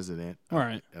for president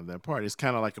of that party. It's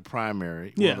kind of like a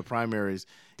primary. Yeah. Well, the primaries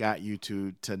got you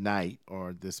to tonight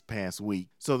or this past week.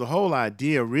 So the whole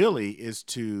idea really is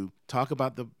to talk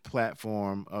about the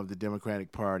platform of the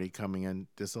Democratic Party coming in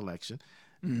this election.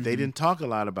 Mm-hmm. They didn't talk a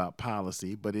lot about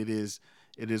policy, but it is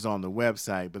on the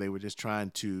website, but they were just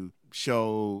trying to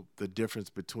show the difference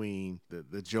between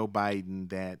the Joe Biden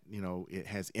that, it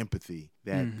has empathy,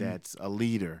 that that's a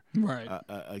leader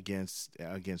against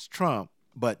Trump.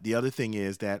 But the other thing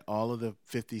is that all of the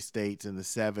 50 states and the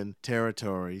 7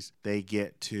 territories, they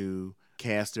get to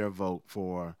cast their vote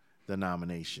for the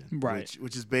nomination,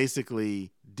 which is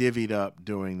basically divvied up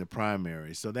during the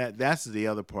primary. So that's the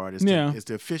other part is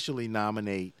to officially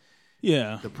nominate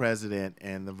the president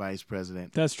and the vice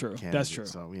president. That's true. Candidate. That's true.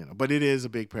 So, but it is a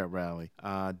big pep rally.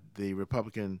 The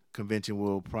Republican convention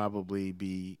will probably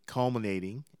be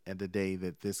culminating at the day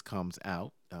that this comes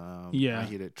out. I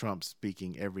hear that Trump's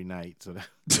speaking every night. So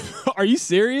Are you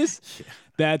serious?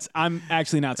 Yeah. I'm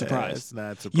actually not surprised. It's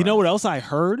not surprising. You know what else I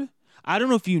heard? I don't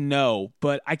know if you know,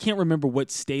 but I can't remember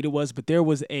what state it was, but there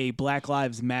was a Black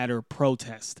Lives Matter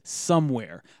protest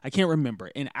somewhere. I can't remember.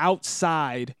 And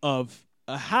outside of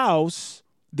a house,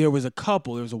 there was a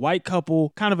couple. There was a white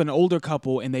couple, kind of an older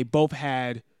couple, and they both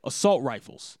had assault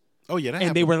rifles. Oh, yeah,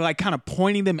 and they were like kind of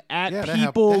pointing them at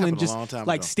people that and just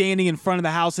like standing in front of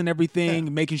the house and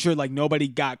everything, making sure like nobody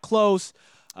got close.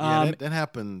 That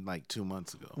happened like 2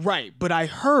 months ago. Right. But I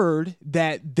heard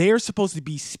that they're supposed to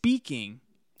be speaking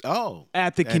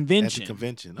at the convention. At the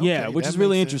convention. Okay, yeah, which is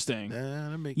really interesting.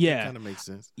 That kind of makes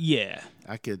sense. Yeah.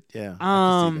 I could see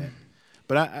that.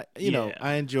 But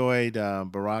I enjoyed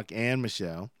Barack and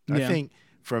Michelle. I think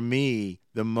for me,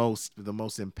 the most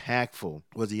impactful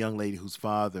was a young lady whose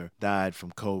father died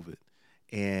from COVID,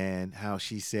 and how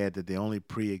she said that the only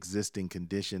pre-existing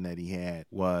condition that he had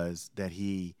was that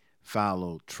he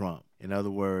followed Trump. In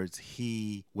other words,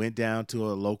 he went down to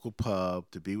a local pub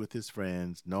to be with his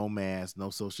friends, no mask, no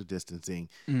social distancing,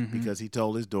 because he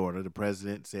told his daughter, the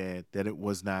president said that it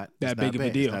was not that big of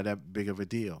a deal. It's not that big of a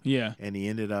deal. Yeah. And he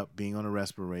ended up being on a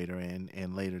respirator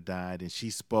and later died. And she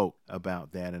spoke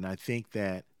about that. And I think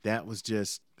that was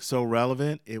just so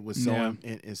relevant. It was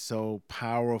it's so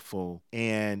powerful.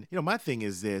 And, my thing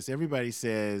is this. Everybody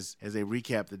says, as they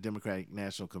recap the Democratic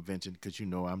National Convention, because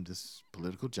I'm this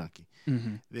political junkie,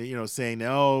 they, saying,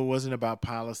 it wasn't about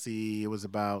policy. It was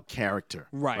about character.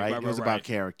 Right. It was about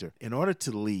character. In order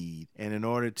to lead and in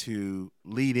order to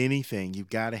lead anything, you've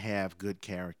got to have good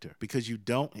character, because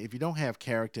if you don't have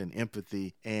character and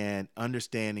empathy and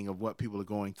understanding of what people are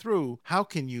going through, how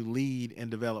can you lead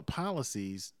and develop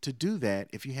policies to do that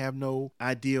if you have no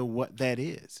idea what that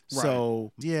is? Right.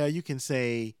 So, you can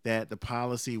say that the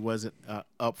policy wasn't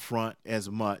up front as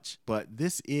much, but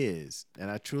this is, and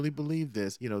I truly believe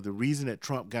this, the reason that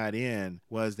Trump got in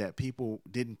was that people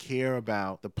didn't care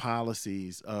about the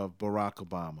policies of Barack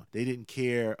Obama. They didn't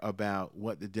care about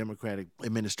what the Democratic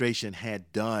administration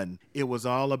had done. It was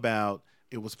all about,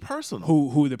 it was personal.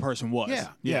 Who the person was.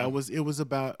 Yeah. It was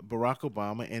about Barack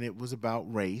Obama, and it was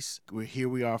about race. Here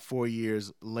we are 4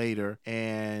 years later,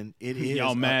 and it is.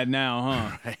 Y'all mad now,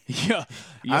 huh? Right. Yeah.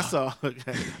 I saw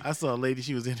a lady.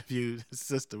 She was interviewed. His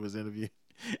sister was interviewed.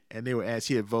 And they were asked,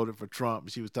 she had voted for Trump.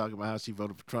 She was talking about how she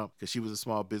voted for Trump because she was a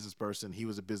small business person. He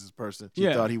was a business person. She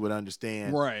thought he would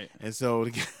understand. Right. And so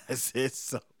the guy said,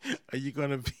 "So are you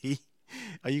going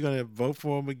to vote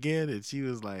for him again?" And she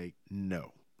was like,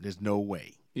 "No, there's no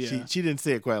way." Yeah. She didn't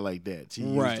say it quite like that. She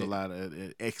used a lot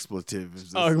of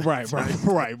expletives. Oh, right.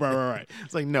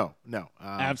 It's like, no.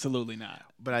 Absolutely not.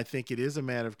 But I think it is a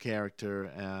matter of character,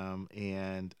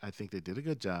 and I think they did a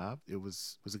good job. It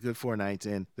was a good 4 nights.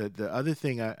 And the other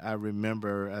thing I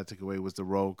remember I took away was the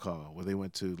roll call, where they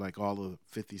went to like all the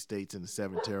 50 states and the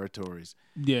 7 territories.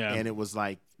 Yeah. And it was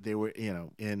like they were,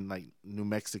 in like New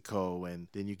Mexico, and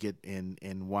then you get in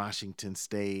Washington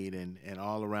State and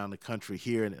all around the country.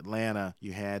 Here in Atlanta,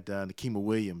 you had Nikema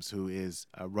Williams, who is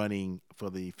running for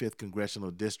the 5th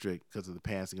Congressional District because of the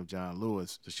passing of John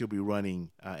Lewis. So she'll be running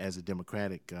as a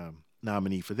Democratic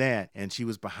nominee for that, and she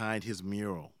was behind his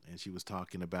mural, and she was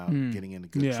talking about getting into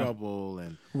good trouble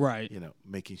and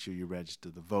making sure you register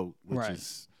to vote, which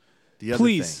is the other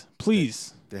thing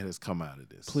that has come out of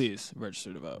this. Please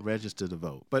register to vote. Register to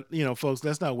vote. But, folks,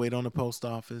 let's not wait on the post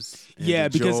office.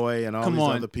 And because Joy and all these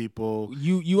other people.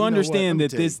 You understand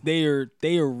that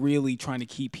they are really trying to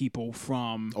keep people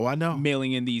from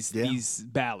mailing in these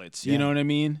ballots. You know what I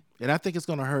mean? And I think it's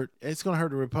going to hurt. It's going to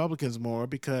hurt the Republicans more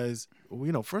because,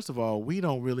 first of all, we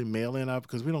don't really mail in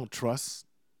because we don't trust.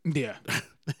 Yeah.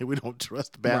 We don't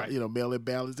trust mail-in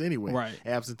ballots anyway. Right.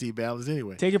 Absentee ballots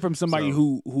anyway. Take it from somebody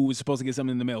who was supposed to get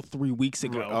something in the mail 3 weeks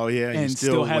ago. Oh, yeah. And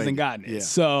still hasn't gotten it. Yeah.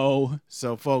 So,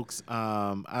 folks,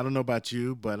 I don't know about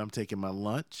you, but I'm taking my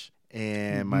lunch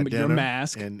and my dinner. Your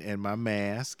mask. And my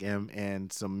mask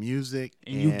and some music.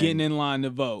 And you getting in line to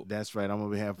vote. That's right. I'm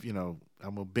going to have,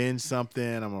 I'm going to binge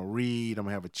something. I'm going to read. I'm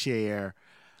going to have a chair.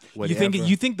 Whatever.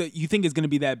 You think it's going to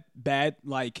be that bad?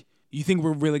 Like, you think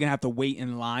we're really going to have to wait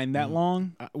in line that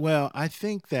long? Well, I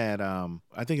think that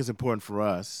I think it's important for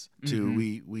us to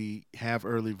we have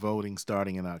early voting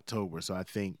starting in October. So I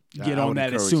think get on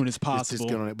that as soon as possible. Just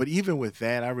get on it. But even with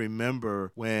that, I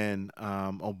remember when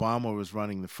Obama was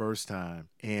running the first time,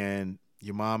 and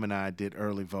your mom and I did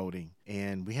early voting,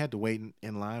 and we had to wait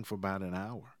in line for about an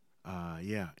hour.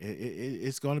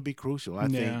 It's going to be crucial. I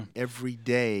think every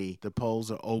day the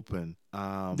polls are open.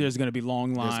 There's going to be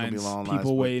long lines,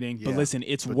 people waiting. But listen,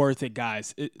 it's worth it,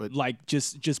 guys.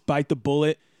 Just bite the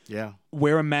bullet. Yeah.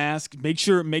 Wear a mask. Make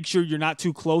sure you're not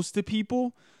too close to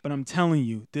people. But I'm telling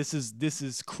you, this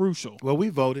is crucial. Well, we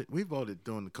voted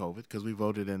during the COVID because we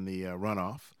voted in the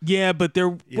runoff. Yeah, but there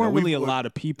weren't really a lot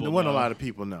of people. There weren't a lot of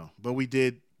people, no. But we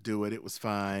did do it. It was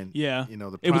fine. Yeah.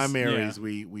 The primaries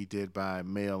we did by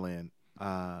mail in.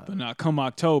 But not come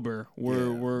October,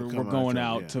 we're going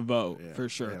out to vote for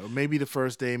sure. Yeah. Maybe the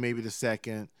first day, maybe the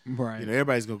second. Right.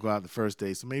 Everybody's gonna go out the first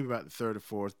day, so maybe about the third or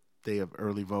fourth day of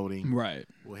early voting. Right.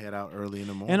 We'll head out early in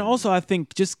the morning. And also, I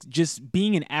think just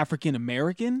being an African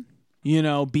American,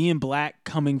 being black,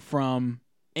 coming from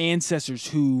ancestors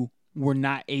who were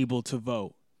not able to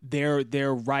vote.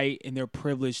 Their right and their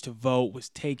privilege to vote was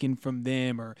taken from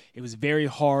them, or it was very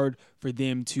hard for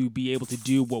them to be able to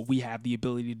do what we have the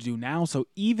ability to do now. So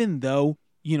even though,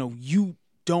 you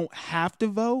don't have to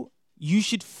vote, you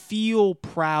should feel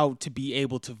proud to be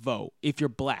able to vote if you're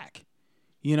black,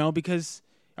 because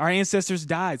our ancestors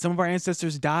died. Some of our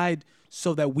ancestors died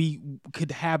so that we could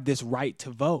have this right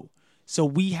to vote. So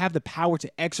we have the power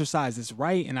to exercise this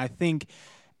right. And I think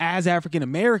as African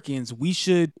Americans, we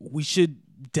should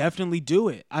definitely do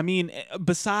it. I mean,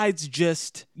 besides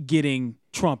just getting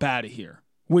Trump out of here,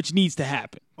 which needs to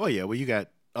happen. Oh, yeah. Well, you got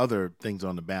other things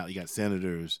on the ballot. You got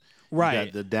senators. Right. You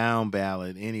got the down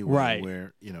ballot anyway,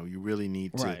 where, you really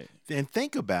need to. And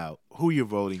think about who you're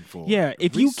voting for. Yeah,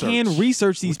 if you can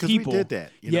research these people. We did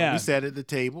that. We sat at the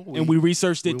table. And we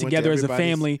researched it together as a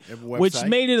family, which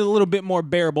made it a little bit more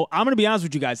bearable. I'm going to be honest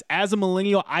with you guys. As a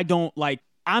millennial,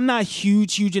 I'm not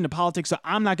huge into politics, so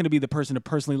I'm not going to be the person to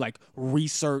personally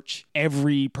research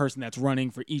every person that's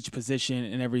running for each position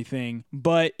and everything.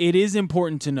 But it is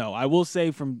important to know. I will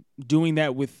say from doing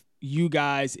that with you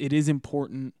guys, it is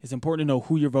important. It's important to know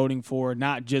who you're voting for,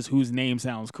 not just whose name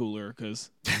sounds cooler.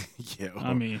 Because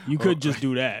you could just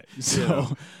do that.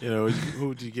 So who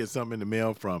would you get something in the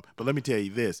mail from? But let me tell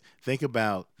you this: think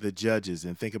about the judges,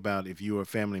 and think about if your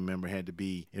family member had to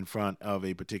be in front of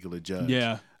a particular judge.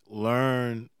 Yeah.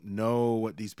 Know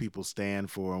what these people stand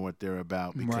for and what they're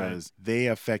about, because they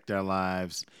affect our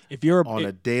lives on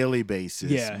a daily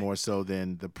basis, more so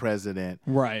than the president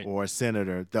or a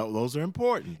senator. Those are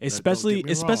important. Especially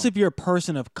if you're a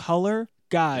person of color.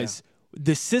 Guys,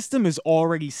 the system is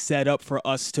already set up for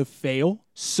us to fail.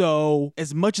 So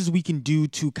as much as we can do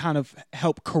to kind of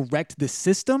help correct the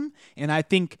system, and I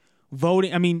think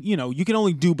voting, you can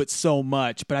only do but so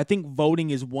much, but I think voting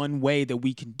is one way that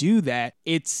we can do that.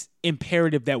 It's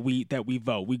imperative that we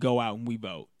vote. We go out and we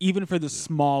vote, even for the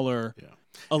smaller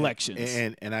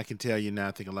elections. And I can tell you now,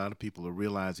 I think a lot of people are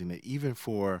realizing that even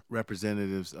for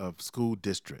representatives of school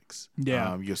districts,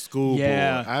 your school board,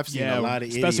 I've seen a lot of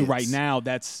idiots, especially right now,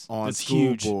 that's school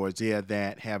huge. Boards,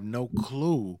 that have no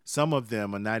clue. Some of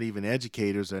them are not even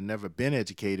educators or never been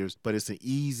educators, but it's an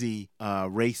easy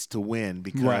race to win,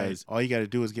 because all you got to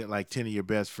do is get 10 of your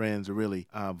best friends to really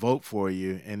vote for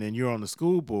you, and then you're on the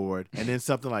school board, and then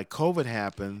something like COVID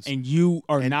happens, and you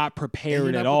are not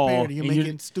prepared at all. You're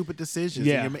making stupid decisions.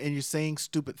 Yeah. And you're saying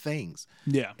stupid things.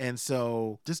 Yeah. And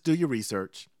so just do your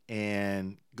research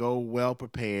and Go well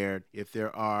prepared. If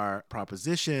there are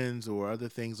propositions or other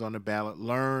things on the ballot,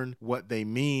 learn what they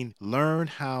mean. Learn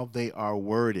how they are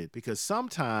worded, because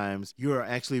sometimes you're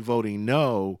actually voting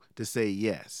no to say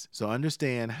yes. So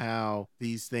understand how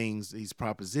these things, these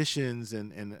propositions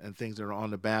and things that are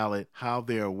on the ballot, how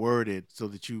they are worded so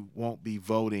that you won't be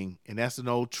voting. And that's an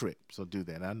old trick. So do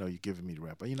that. I know you're giving me the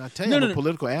rap, but I tell you, I'm a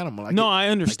political animal. I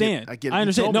understand. I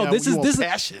understand. No,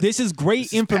 this is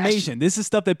great information. This is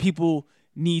stuff that people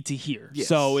need to hear. Yes.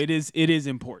 So it is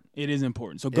important. It is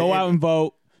important. So go out and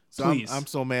vote. So please. I'm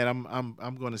so mad.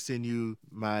 I'm going to send you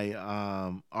my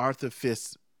Arthur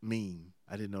Fist meme.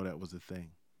 I didn't know that was a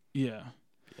thing.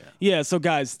 Yeah. So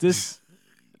guys, this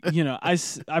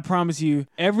I promise you,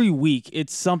 every week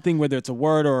it's something, whether it's a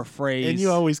word or a phrase. And you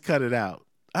always cut it out.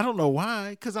 I don't know why,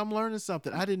 because I'm learning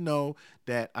something. I didn't know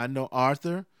that. I know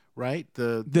Arthur, right?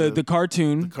 The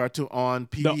cartoon. The cartoon on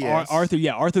PBS.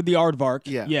 Arthur the Aardvark.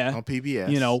 Yeah. On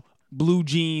PBS. Blue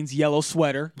jeans, yellow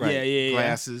sweater. Right. Yeah.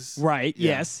 Glasses. Right.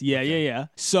 Yeah. Yes. Yeah.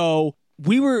 So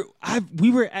we were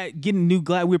getting we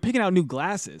were picking out new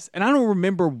glasses, and I don't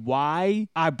remember why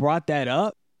I brought that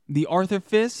up. The Arthur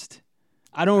Fist.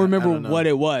 I don't remember what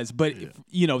it was, but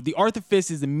the Arthur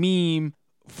Fist is a meme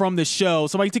from the show.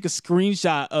 Somebody took a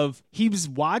screenshot of, he was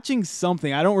watching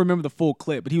something. I don't remember the full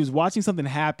clip, but he was watching something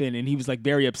happen and he was like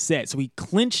very upset. So he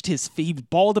clenched he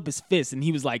balled up his fist and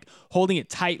he was like holding it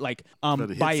tight, like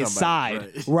by his side.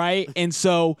 Right. And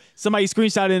so somebody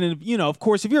screenshot it, and of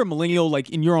course, if you're a millennial, like,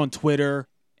 and you're on Twitter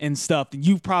and stuff,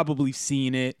 you've probably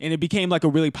seen it. And it became like a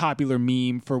really popular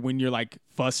meme for when you're like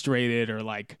frustrated or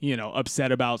like,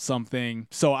 upset about something.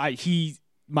 So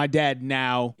my dad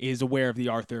now is aware of the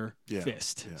Arthur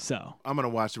Fist. Yeah. So I'm going to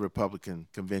watch the Republican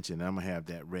convention. And I'm going to have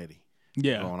that ready.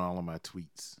 Yeah. On all of my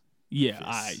tweets. Yeah.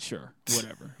 All right. Sure.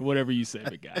 Whatever you say,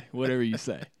 big guy. Whatever you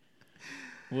say.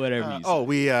 Whatever you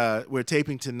say. We're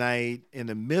taping tonight in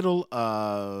the middle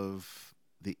of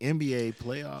the NBA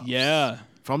playoffs. Yeah.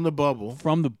 From the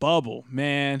bubble,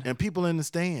 man. And people in the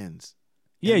stands.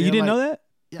 Yeah. You didn't know that?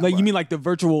 Yeah, you mean like the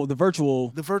virtual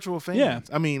fans? Yeah.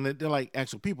 I mean, they're like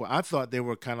actual people. I thought they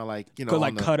were kind of like,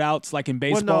 like cutouts, like in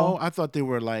baseball. Well, no, I thought they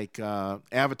were like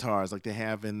avatars, like they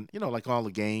have in, like all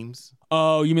the games.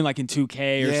 Oh, you mean like in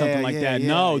 2K or something like that?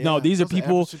 No, these are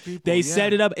people. They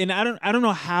set it up, and I don't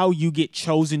know how you get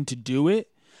chosen to do it,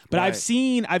 but right.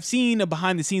 I've seen a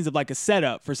behind the scenes of like a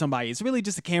setup for somebody. It's really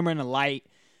just a camera and a light.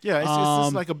 Yeah, it's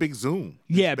just like a big Zoom.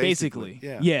 Yeah, basically.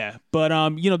 Yeah. But,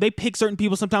 they pick certain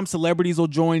people. Sometimes celebrities will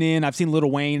join in. I've seen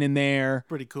Lil Wayne in there.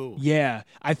 Pretty cool. Yeah.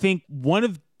 I think one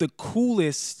of the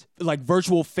coolest, like,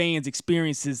 virtual fans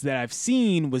experiences that I've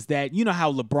seen was that,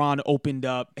 how LeBron opened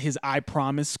up his I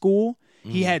Promise school?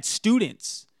 He had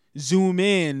students Zoom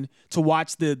in to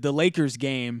watch the Lakers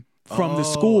game from the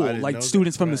school, like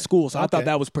students from the school. So I thought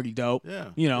that was pretty dope.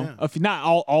 Yeah. Not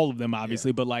all of them,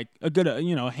 obviously, but like a good,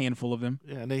 a handful of them.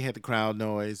 Yeah, and they had the crowd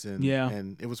noise,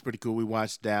 and it was pretty cool. We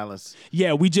watched Dallas.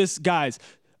 Yeah, guys,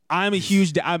 I'm a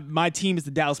huge, my team is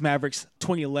the Dallas Mavericks.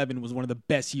 2011 was one of the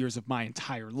best years of my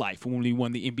entire life when we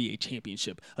won the NBA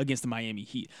championship against the Miami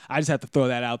Heat. I just have to throw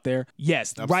that out there.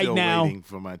 Yes, I'm right still now. waiting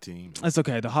for my team. That's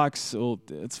okay. The Hawks,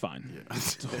 it's fine. Yeah.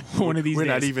 One of these We're days.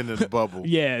 not even in the bubble.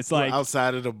 Yeah, it's like. We're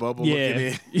outside of the bubble looking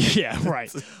in. Yeah, right.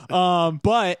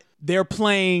 But they're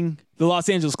playing the Los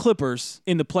Angeles Clippers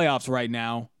in the playoffs right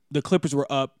now. The Clippers were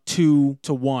up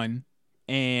 2-1,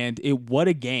 and what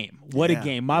a game. What a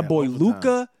game. My boy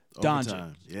Luka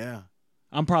Doncic. Yeah.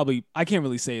 I can't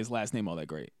really say his last name all that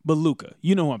great, but Luka,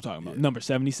 you know who I'm talking about. Number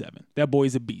 77. That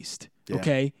boy's a beast. Yeah.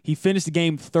 Okay. He finished the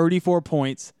game 34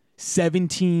 points,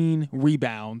 17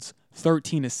 rebounds,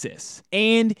 13 assists,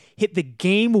 and hit the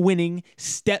game-winning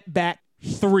step-back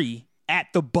 3 at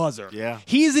the buzzer. Yeah.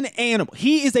 He is an animal.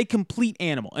 He is a complete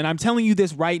animal. And I'm telling you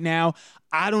this right now.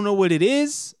 I don't know what it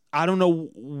is. I don't know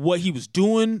what he was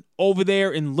doing over there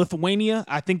in Lithuania.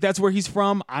 I think that's where he's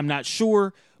from. I'm not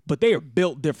sure. But they are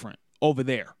built different over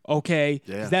there, okay?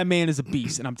 Yeah. That man is a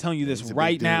beast, and I'm telling you this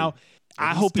right now.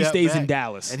 I hope he stays in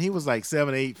Dallas. And he was like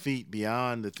 7-8 feet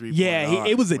beyond the 3-point Yeah,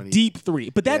 it was a deep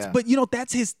three. But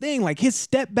that's his thing. Like, his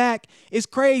step back is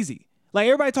crazy. Like,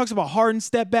 everybody talks about Harden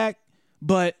step back,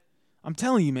 but I'm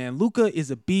telling you, man, Luka is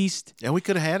a beast. And we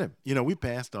could have had him. We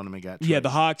passed on him and got traded. Yeah,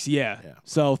 the Hawks, yeah.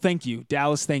 So thank you.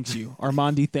 Dallas thanks you.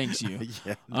 Armandi thanks you.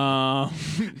 I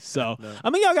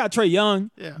mean, y'all got Trae Young,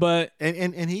 but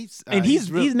and he's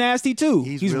nasty too.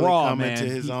 He's really raw, coming man. To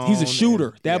his own, he's a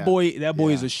shooter. That boy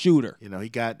is a shooter. He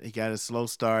got a slow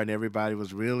start, and everybody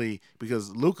was really, because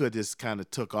Luka just kind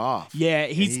of took off. Yeah,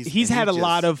 he's had a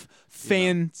lot of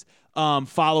fans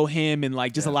follow him and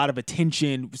like just a lot of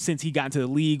attention since he got into the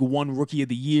league. Won Rookie of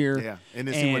the Year. Yeah, and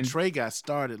then see when Trey got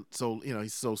started, so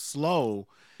he's so slow.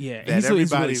 Yeah, that he's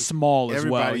everybody really small as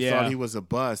well. Everybody thought he was a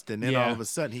bust, and then all of a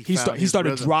sudden he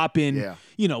started dropping,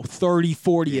 30,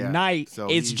 40 a night. So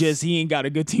it's just he ain't got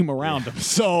a good team around him.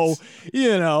 So,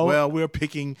 Well, we're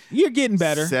picking. You're getting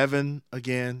better. 7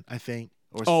 again, I think.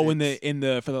 Or 6. in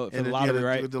the lottery,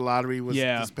 right? The lottery was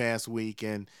this past week,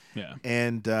 and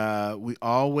we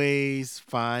always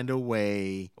find a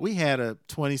way. We had a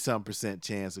 20-some%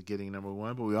 chance of getting number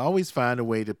 1, but we always find a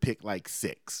way to pick like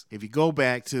 6. If you go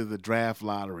back to the draft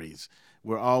lotteries,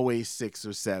 we're always 6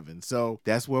 or 7. So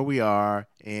that's where we are,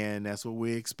 and that's what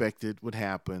we expected would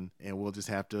happen. And we'll just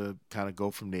have to kind of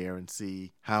go from there and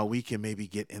see how we can maybe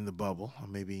get in the bubble. Or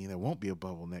maybe there won't be a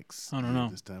bubble this time.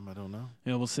 I don't know.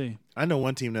 Yeah, we'll see. I know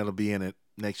one team that'll be in it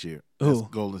next year. Who? That's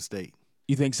Golden State.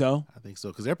 You think so? I think so,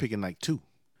 because they're picking like 2.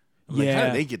 Yeah. How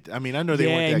did they get? I mean, I know they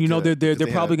weren't that and good, they're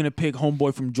probably going to pick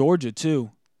homeboy from Georgia too.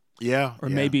 Yeah. Or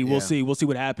maybe we'll see. We'll see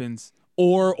what happens.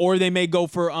 Or they may go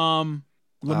for LaMelo.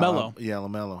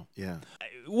 LaMelo. Yeah.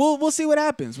 We'll see what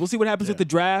happens. We'll see what happens with the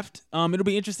draft. It'll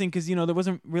be interesting because there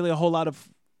wasn't really a whole lot of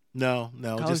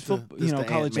college football,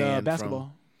 college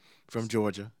basketball from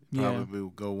Georgia. Probably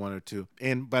will go 1 or 2.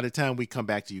 And by the time we come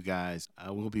back to you guys,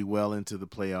 we'll be well into the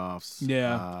playoffs.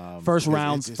 Yeah. First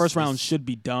round should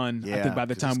be done. I think by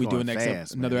the time we do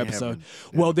another episode.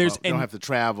 Well, don't have to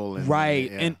travel.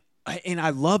 And I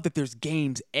love that there's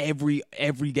games every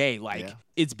day. Like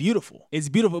it's beautiful. It's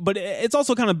beautiful, but it's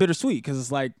also kind of bittersweet because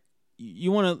it's like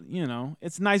you want to,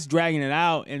 it's nice dragging it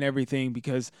out and everything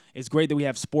because it's great that we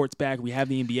have sports back, we have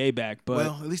the NBA back. But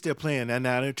at least they're playing, and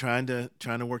now they're trying to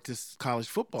work this college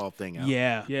football thing out.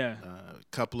 Yeah. A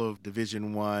couple of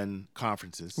Division I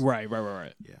conferences. Right.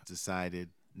 Yeah, decided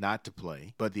not to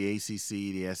play, but the ACC,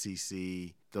 the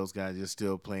SEC, those guys are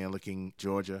still playing.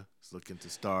 Georgia is looking to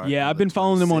start. Yeah, I've been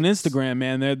following them on Instagram,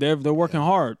 man. They're working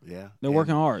hard. Yeah, they're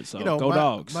working hard. So go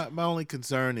Dogs. My only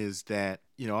concern is that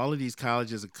all of these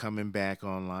colleges are coming back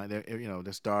online.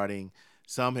 They're starting.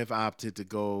 Some have opted to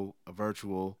go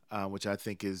virtual, which I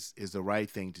think is the right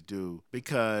thing to do,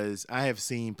 because I have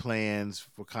seen plans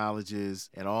for colleges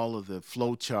and all of the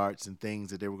flow charts and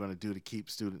things that they were going to do to keep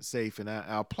students safe, and I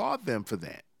applaud them for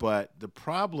that. But the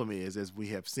problem is, as we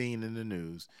have seen in the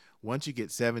news, once you get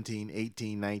 17,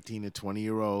 18, 19, and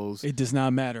 20-year-olds, it does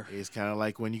not matter. It's kind of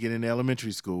like when you get in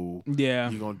elementary school. Yeah.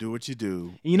 You're going to do what you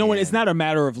do. You know what? It's not a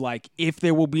matter of like if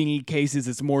there will be any cases.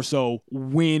 It's more so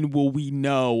when will we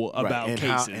know about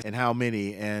cases. And how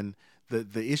many. And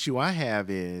the issue I have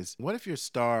is, what if your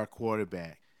star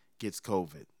quarterback gets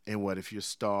COVID? And what if your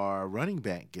star running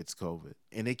back gets COVID?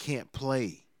 And they can't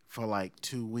play for like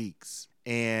 2 weeks.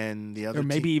 And the other or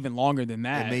maybe even longer than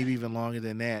that. And maybe even longer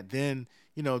than that. Then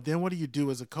what do you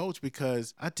do as a coach?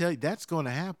 Because I tell you, that's going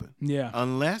to happen. Yeah.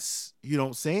 Unless you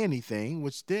don't say anything,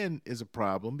 which then is a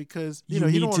problem because you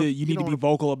need to be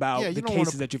vocal about the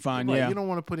cases that you find. Right, you don't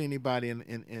want to put anybody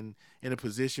in a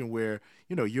position where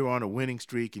you're on a winning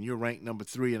streak and you're ranked number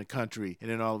 3 in the country, and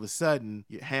then all of a sudden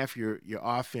half your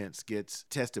offense gets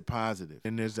tested positive,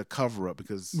 and there's a cover up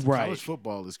because college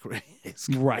football is crazy. It's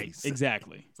crazy. Right.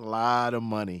 Exactly. It's a lot of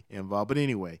money involved. But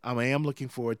anyway, I am looking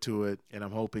forward to it, and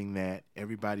I'm hoping that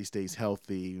everybody stays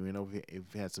healthy.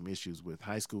 We've had some issues with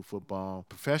high school football.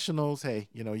 Professionals, hey,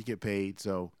 you get paid,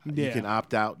 so you can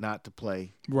opt out not to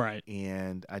play. Right.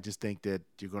 And I just think that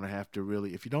you're going to have to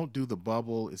really, if you don't do the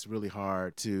bubble, it's really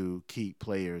hard to keep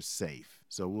players safe.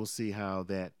 So we'll see how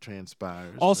that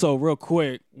transpires. Also, real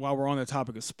quick, while we're on the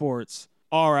topic of sports,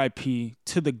 R.I.P.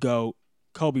 to the GOAT,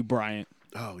 Kobe Bryant.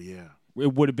 Oh, yeah. He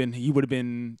would have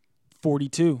been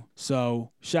 42.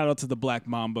 So shout out to the Black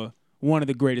Mamba, one of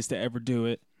the greatest to ever do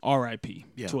it. R.I.P.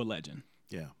 to a legend.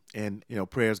 Yeah. And,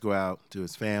 prayers go out to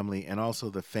his family and also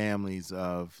the families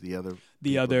of the other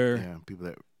people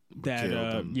that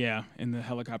killed. In the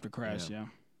helicopter crash,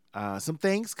 some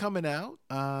things coming out,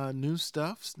 new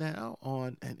stuffs now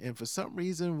and for some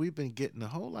reason we've been getting a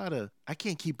whole lot of, I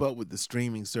can't keep up with the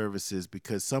streaming services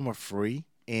because some are free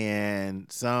and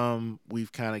some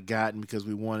we've kind of gotten because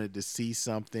we wanted to see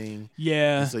something.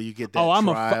 Yeah. And so you get that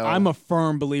trial. I'm a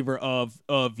firm believer of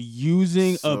abuse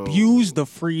the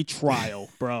free trial,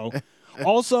 bro.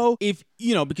 Also, if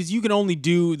because you can only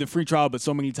do the free trial but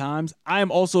so many times, I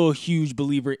am also a huge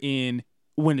believer in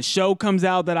when a show comes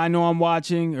out that I know I'm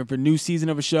watching, or if a new season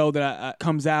of a show that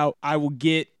comes out, I will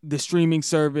get the streaming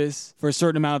service for a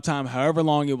certain amount of time, however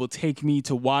long it will take me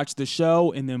to watch the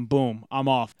show, and then boom, I'm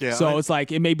off. Yeah, so it's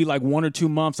like, it may be like 1 or 2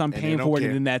 months I'm paying for it,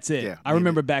 and then that's it. Yeah, I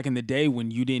remember back in the day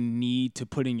when you didn't need to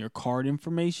put in your card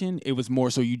information. It was more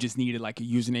so you just needed like a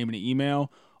username and an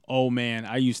email. Oh man,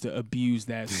 I used to abuse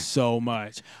that so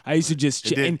much. I used to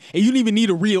just and you didn't even need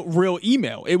a real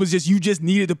email. It was just you just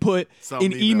needed to put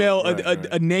an email,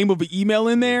 a name of an email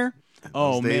in there.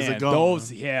 Oh man,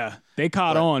 they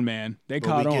caught on, man. They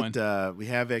caught on. We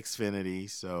have Xfinity,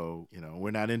 so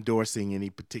we're not endorsing any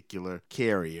particular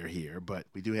carrier here, but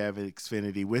we do have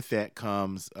Xfinity. With that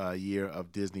comes a year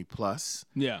of Disney Plus.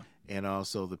 Yeah. And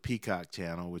also the Peacock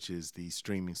channel, which is the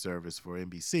streaming service for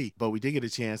NBC. But we did get a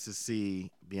chance to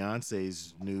see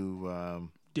Beyonce's new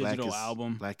digital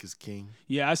album, Black is King.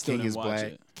 Yeah, I still King didn't is watch Black.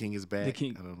 it. King is back. The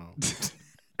King. I don't know.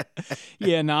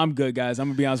 Yeah, no, I'm good, guys. I'm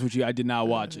gonna be honest with you. I did not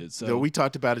watch it. So we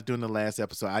talked about it during the last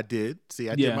episode. I did. See,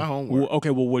 I did my homework. Well,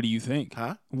 okay, well, what do you think?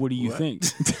 Huh? What do you think?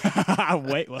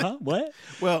 Wait, what?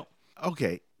 Well,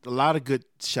 okay, a lot of good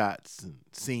shots and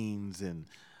scenes and.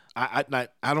 I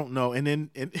don't know, and then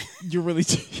you're really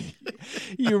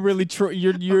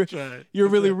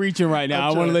reaching right now.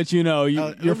 I want to let you know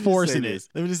you're forcing it.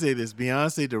 Let me just say this: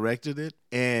 Beyonce directed it,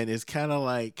 and it's kind of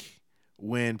like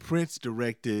when Prince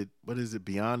directed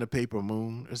Beyond the Paper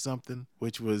Moon or something,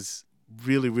 which was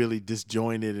really, really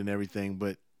disjointed and everything.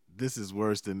 But this is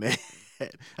worse than that.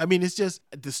 I mean, it's just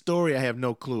the story. I have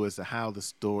no clue as to how the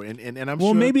story, and I'm sure.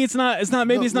 Well, maybe it's not. It's not.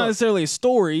 Maybe it's not necessarily a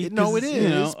story. No, it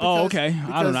is. Okay.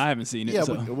 I don't know. I haven't seen it. Yeah.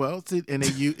 So. Well,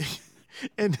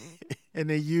 and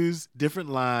they use different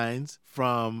lines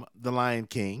from The Lion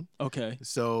King. Okay.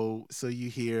 So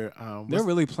you hear. They're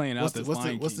really playing out this Lion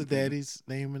King. What's the daddy's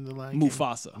name in The Lion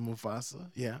Mufasa. King? Mufasa.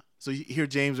 Yeah. So you hear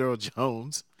James Earl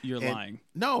Jones. You're lying.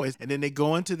 No, and then they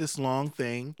go into this long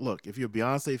thing. Look, if you're a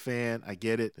Beyonce fan, I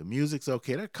get it. The music's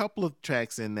okay. There are a couple of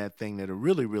tracks in that thing that are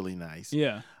really, really nice.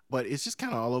 Yeah. But it's just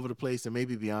kind of all over the place, and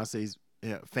maybe Beyonce's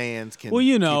fans can.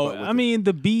 Well, I mean,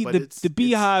 the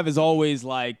Beehive is always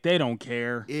like they don't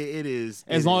care. It is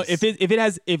as long if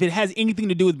it has anything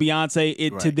to do with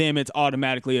Beyonce, to them it's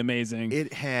automatically amazing.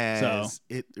 It has. So.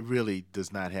 It really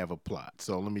does not have a plot.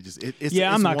 So let me just.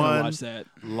 I'm not gonna watch that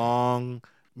long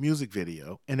music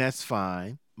video, and that's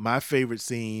fine. My favorite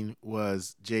scene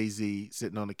was Jay-Z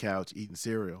sitting on the couch eating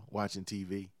cereal, watching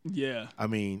TV. Yeah. I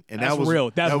mean, and that's that was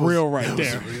real. That's real right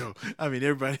there. Real. I mean,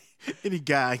 everybody, any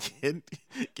guy can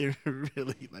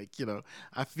really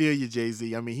I feel you,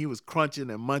 Jay-Z. I mean, he was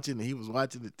crunching and munching and he was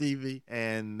watching the TV,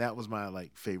 and that was my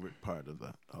favorite part of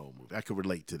the whole movie. I could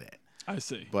relate to that. I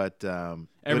see. But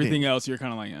everything else, you're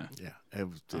kind of like, yeah, it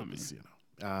was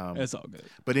it's all good.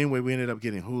 But anyway, we ended up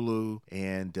getting Hulu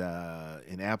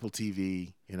and Apple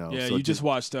TV. Yeah, so you just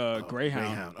watched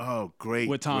Greyhound. Oh, great.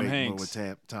 With Tom Hanks.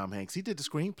 With Tom Hanks. He did the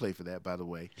screenplay for that, by the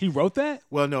way. He wrote that?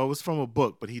 Well, no, it was from a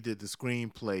book, but he did the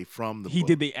screenplay from the book. He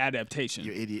did the adaptation.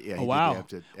 You're idiot. Yeah, wow.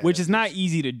 Which is not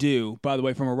easy to do, by the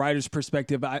way, from a writer's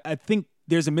perspective. I think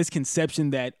there's a misconception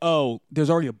that, there's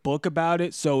already a book about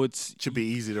it, so it should be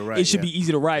easy to write. It should be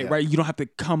easy to write, right? You don't have to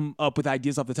come up with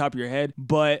ideas off the top of your head.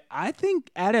 But I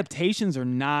think adaptations are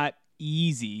not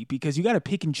easy because you got to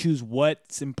pick and choose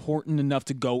what's important enough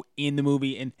to go in the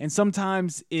movie, and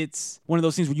sometimes it's one of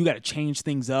those things where you got to change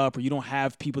things up, or you don't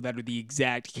have people that are the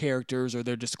exact characters, or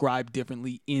they're described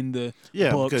differently in the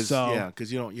book.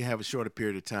 Because you have a shorter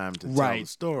period of time to tell the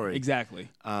story. Exactly.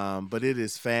 But it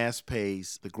is fast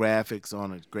paced. The graphics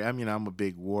on it great. I mean, I'm a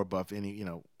big war buff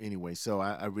anyway, so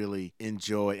I really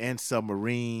enjoy, and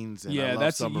submarines. And I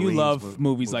love submarines. You love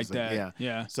movies like that.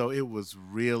 Yeah. So it was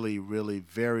really, really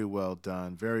very well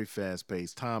done, very fast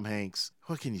paced. Tom Hanks,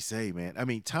 what can you say, man? I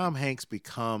mean, Tom Hanks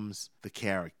becomes the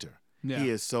character. Yeah. He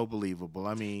is so believable.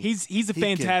 I mean, he's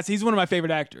fantastic. He's one of my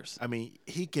favorite actors. I mean,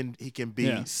 he can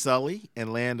be Sully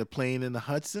and land a plane in the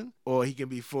Hudson, or he can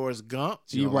be Forrest Gump.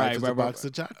 Box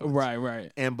of chocolates.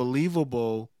 Right. And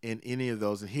believable in any of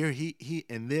those. And here he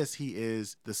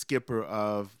is the skipper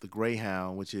of the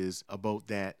Greyhound, which is a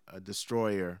boat a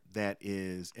destroyer that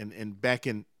is and back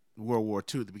in World War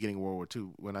II, at the beginning of World War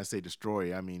II, when I say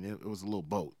destroyer, I mean it was a little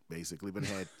boat basically, but it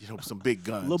had some big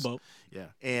guns. Little boat. Yeah,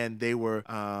 and they were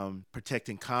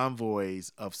protecting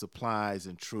convoys of supplies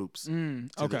and troops to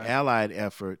the Allied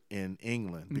effort in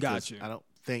England. Because I don't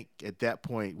think at that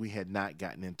point we had not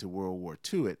gotten into World War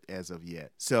II as of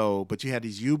yet. So, but you had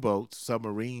these U-boats,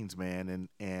 submarines, man,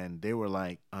 and they were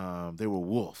like they were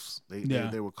wolves.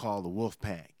 They were called the Wolf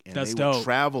Pack, and That's they dope. would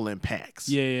travel in packs.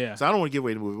 Yeah. So I don't want to give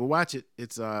away the movie, but watch it.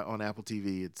 It's on Apple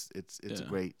TV. It's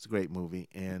a great movie.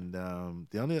 And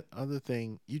the only other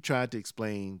thing you tried to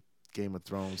explain Game of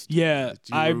Thrones. Yeah,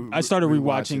 I started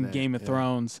rewatching Game of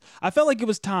Thrones. I felt like it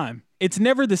was time. It's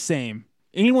never the same.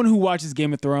 Anyone who watches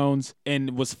Game of Thrones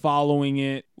and was following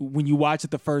it, when you watch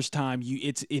it the first time,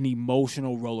 it's an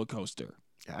emotional roller coaster.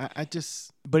 I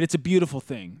just but it's a beautiful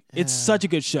thing. It's such a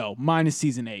good show. Minus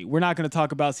season 8. We're not going to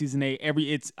talk about season 8.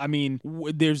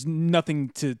 There's nothing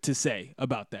to say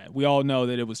about that. We all know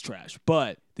that it was trash,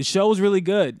 but the show was really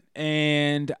good.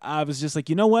 And I was just like,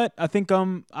 you know what? I think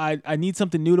I need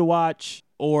something new to watch,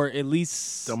 or at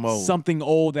least something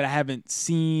old that I haven't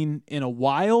seen in a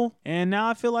while. And now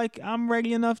I feel like I'm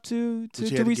ready enough to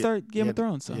restart Game of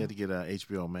Thrones. So you had to get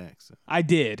HBO Max. I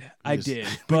did.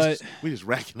 But we just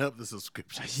racking up the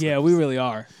subscriptions. Yeah, we really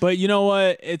are. But you know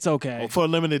what? It's okay. Well, for a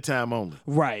limited time only.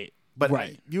 Right. But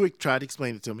you tried to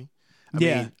explain it to me. I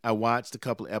mean, I watched a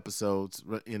couple of episodes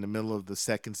in the middle of the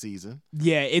second season.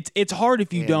 Yeah, it's hard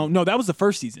if you don't. No, that was the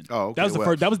first season. Oh, okay. That was the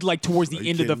first. That was like towards the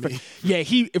end of the first. Yeah,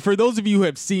 for those of you who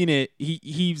have seen it,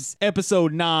 he's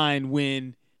episode 9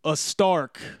 when a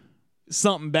Stark,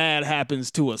 something bad happens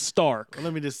to a Stark. Well,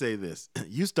 let me just say this.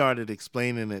 You started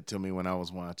explaining it to me when I was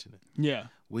watching it. Yeah.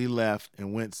 We left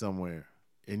and went somewhere,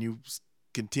 and you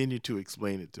continued to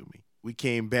explain it to me. We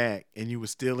came back and you were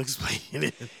still explaining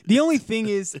it. The only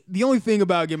thing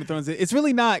about Game of Thrones, it's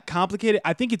really not complicated.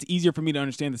 I think it's easier for me to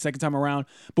understand the second time around.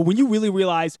 But when you really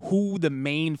realize who the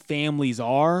main families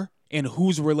are and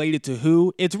who's related to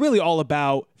who, it's really all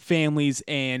about families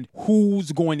and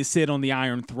who's going to sit on the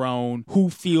Iron Throne,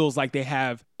 who feels like they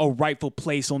have a rightful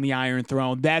place on the Iron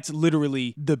Throne. That's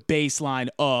literally the baseline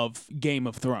of Game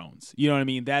of Thrones. You know what I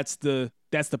mean? That's the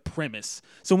premise.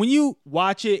 So when you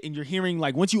watch it and you're hearing,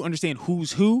 like, once you understand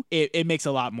who's who, it makes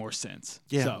a lot more sense.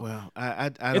 Yeah, so, well,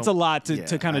 I it's a lot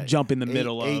to kind of jump in the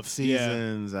middle of. 8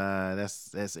 seasons,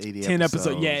 that's 80 10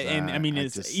 episodes. Yeah, and I mean,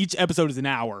 each episode is an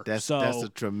hour. That's a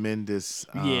tremendous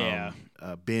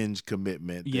binge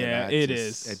commitment. Yeah, it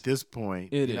is. At this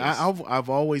point, it is. I've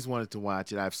always wanted to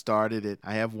watch it. I've started it.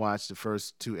 I have watched the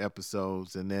first 2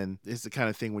 episodes, and then it's the kind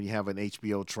of thing when you have an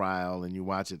HBO trial and you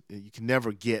watch it, you can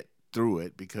never get through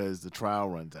it because the trial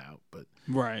runs out. But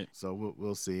right. So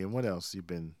we'll see. And what else you've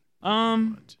been?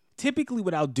 Typically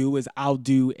what I'll do is I'll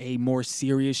do a more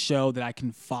serious show that I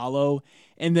can follow,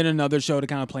 and then another show to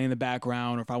kind of play in the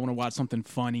background, or if I want to watch something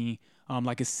funny,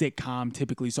 like a sitcom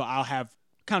typically. So I'll have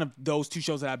kind of those 2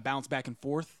 shows that I bounce back and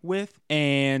forth with.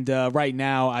 And right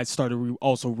now I started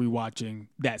also rewatching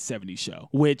That 70s Show,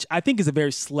 which I think is a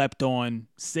very slept on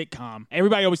sitcom.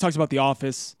 Everybody always talks about The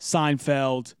Office,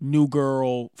 Seinfeld, New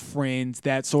Girl, Friends,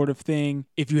 that sort of thing.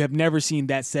 If you have never seen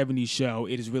That 70s Show,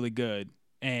 it is really good.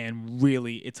 And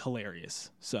really, it's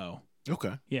hilarious. So,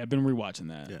 okay. Yeah, I've been rewatching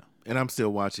that. Yeah. And I'm still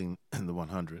watching The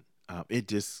 100. It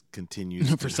just continues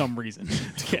for some reason.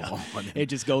 Yeah, it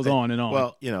just goes on and on.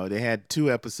 Well, they had 2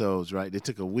 episodes, right? They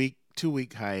took a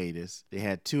 2-week hiatus. They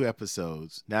had 2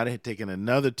 episodes. Now they had taken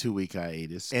another 2-week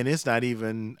hiatus, and it's not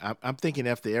even. I'm thinking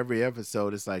after every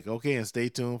episode, it's like, okay, and stay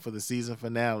tuned for the season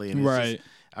finale. And it's right.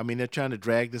 Just, they're trying to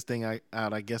drag this thing out,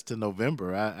 I guess, to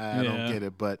November. I don't get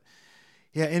it, but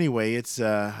yeah. Anyway, it's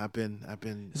I've been.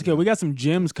 It's good. We got some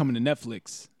gems coming to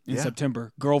Netflix in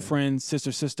September. Girlfriend,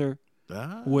 Sister.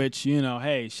 Which,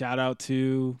 hey, shout out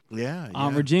to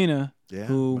Aunt Regina,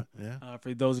 who,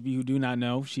 for those of you who do not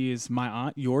know, she is my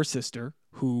aunt, your sister,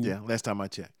 who... Yeah, last time I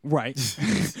checked. Right.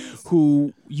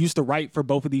 Who used to write for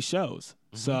both of these shows.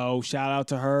 Mm-hmm. So shout out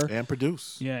to her. And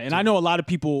produce. Yeah, and I know a lot of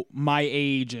people my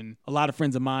age and a lot of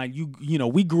friends of mine,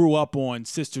 we grew up on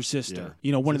Sister.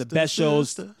 Yeah. One of the best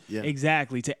shows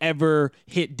exactly to ever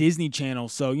hit Disney Channel.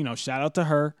 So, shout out to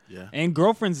her. Yeah. And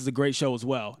Girlfriends is a great show as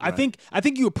well. Right. I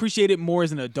think you appreciate it more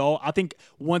as an adult. I think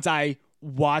once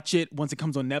it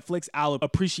comes on Netflix, I'll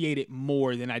appreciate it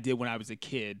more than I did when I was a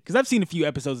kid. Because I've seen a few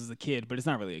episodes as a kid, but it's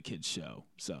not really a kid's show.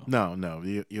 So no,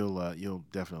 you'll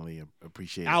definitely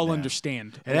appreciate it. I'll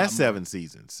understand. And that's 7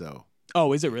 seasons. So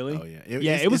is it really? Oh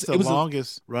yeah, it was the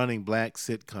longest running black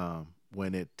sitcom.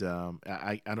 When it,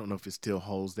 I don't know if it still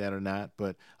holds that or not,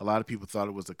 but a lot of people thought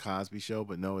it was a Cosby Show,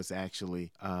 but no, it's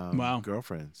actually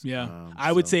Girlfriends. Yeah,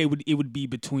 I would say it would be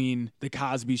between the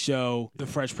Cosby Show, the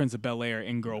Fresh Prince of Bel-Air,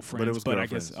 and Girlfriends. But it was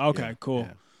Girlfriends. I guess okay, cool.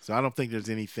 Yeah. So I don't think there's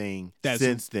anything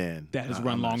since then that has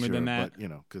run longer than that. But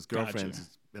because Girlfriends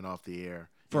has been off the air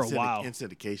for a while, in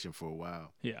syndication for a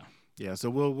while. Yeah. Yeah,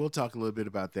 so we'll talk a little bit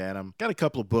about that. Got a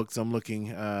couple of books I'm looking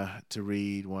to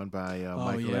read. One by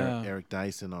Michael Eric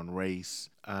Dyson on race.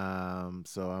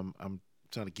 So I'm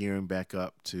trying to gear him back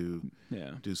up to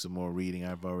do some more reading.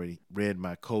 I've already read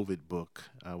my COVID book,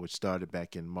 which started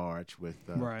back in March with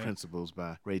Principles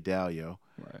by Ray Dalio,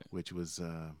 which was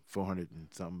 400 and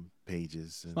something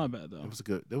pages. And it's not bad though. It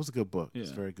was a good book. Yeah.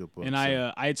 It's a very good book. And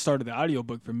I had started the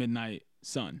audiobook for Midnight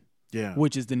Sun. Yeah.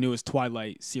 Which is the newest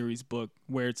Twilight series book,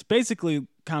 where it's basically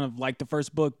kind of like the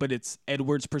first book, but it's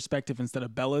Edward's perspective instead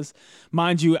of Bella's.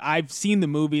 Mind you, I've seen the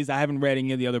movies. I haven't read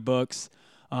any of the other books.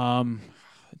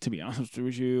 to be honest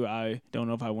with you, I don't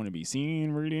know if I want to be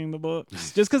seen reading the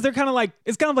books. Just because they're kind of like,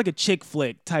 it's kind of like a chick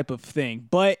flick type of thing.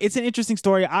 But it's an interesting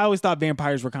story. I always thought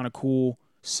vampires were kind of cool.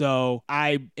 So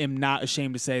I am not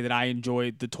ashamed to say that I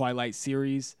enjoyed the Twilight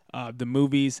series, the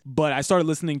movies. But I started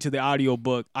listening to the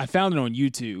audiobook. I found it on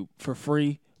YouTube for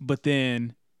free. But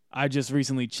then I just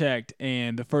recently checked,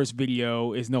 and the first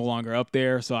video is no longer up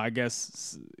there. So I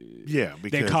guess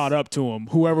they caught up to him.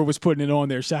 Whoever was putting it on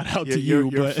there, shout out to you.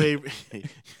 Your favorite,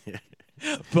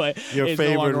 but your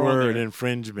favorite word,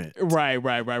 infringement. Right.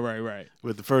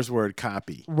 With the first word,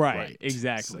 copy. Right.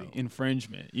 Exactly. So,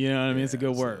 infringement. You know what I mean? It's a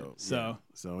good word. So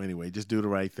anyway, just do the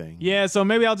right thing. Yeah, so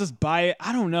maybe I'll just buy it.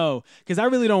 I don't know, because I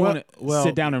really don't want to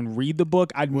sit down and read the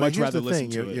book. I'd much rather listen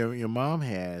to it. Your mom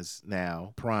has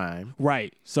now Prime.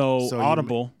 Right. So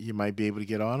Audible. You might be able to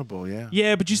get Audible, yeah.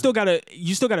 Yeah, but you still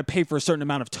gotta pay for a certain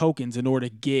amount of tokens in order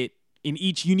to get in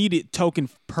each. You need a token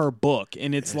per book,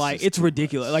 and it's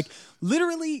ridiculous. Like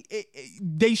literally,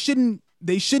 they shouldn't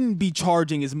be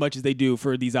charging as much as they do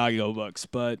for these audiobooks,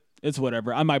 but it's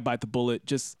whatever. I might bite the bullet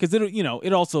just because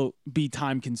it'll also be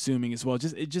time consuming as well.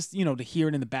 Just to hear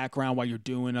it in the background while you're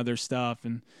doing other stuff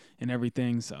and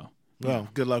everything. So. Well,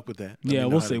 good luck with that. Yeah,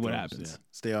 we'll see what happens. Yeah.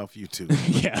 Stay off YouTube.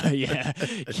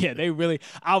 Yeah. They really.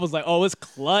 I was like, oh, it's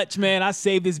clutch, man. I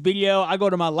saved this video. I go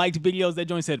to my liked videos. That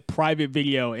joint said private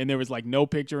video, and there was like no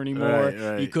picture anymore.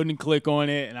 Right. You couldn't click on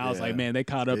it, and I was like, man, they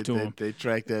caught up to him. They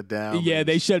tracked that down. Yeah,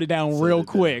 they shut it down real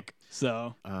quick.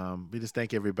 So we just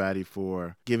thank everybody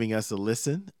for giving us a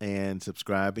listen and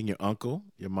subscribing. Your uncle,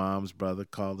 your mom's brother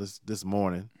called us this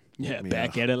morning. Yeah,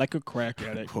 back at it like a crack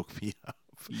addict. Woke me up.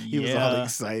 He was all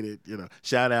excited,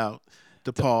 Shout out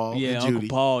to Paul and Judy. Uncle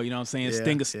Paul, you know what I'm saying?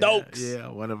 Stinger Stokes. Yeah,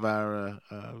 one of our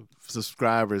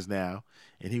subscribers now.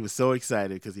 And he was so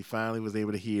excited because he finally was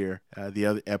able to hear the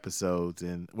other episodes.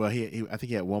 And, I think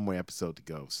he had one more episode to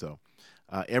go. So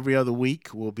every other week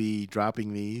we'll be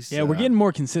dropping these. Yeah, we're getting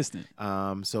more consistent.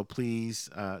 So please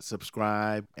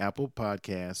subscribe, Apple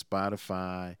Podcasts,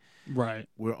 Spotify. Right.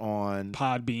 We're on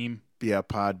Podbeam. Yeah,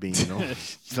 Podbeam.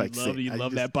 You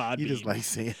love that Podbeam. You just like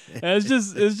saying it.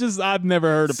 It's just I've never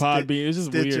heard of Podbeam. It's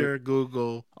just Stitcher, weird.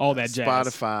 Google, all that jazz.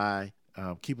 Spotify.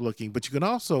 Keep looking. But you can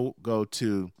also go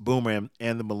to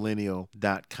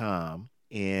boomerandthemillennial.com.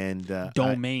 And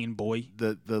domain, boy.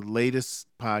 The latest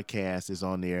podcast is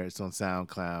on there. It's on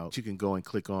SoundCloud. You can go and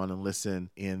click on and listen,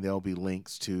 and there'll be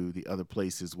links to the other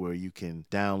places where you can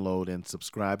download and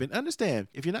subscribe. And understand,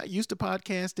 if you're not used to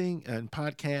podcasting and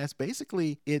podcasts,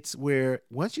 basically it's where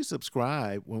once you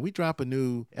subscribe, when we drop a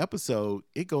new episode,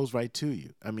 it goes right to you.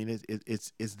 I mean,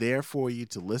 it's there for you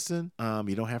to listen.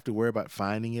 You don't have to worry about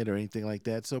finding it or anything like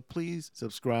that. So please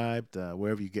subscribe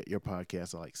wherever you get your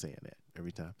podcast. I like saying that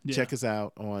every time. Yeah. Check us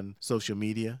out on social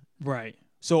media. Right.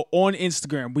 So on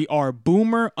Instagram, we are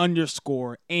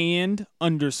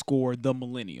boomer_and_the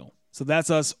millennial. So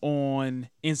that's us on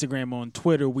Instagram. On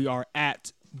Twitter, we are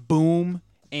at Boom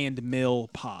and Mill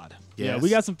Pod. Yes. Yeah, we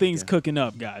got some things cooking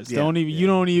up, guys. Don't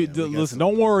listen.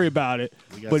 Don't worry about it,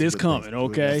 but it's coming.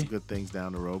 Okay, we got some good things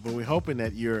down the road. But we're hoping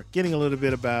that you're getting a little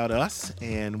bit about us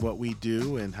and what we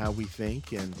do and how we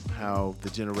think and how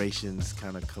the generations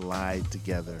kind of collide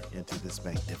together into this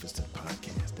magnificent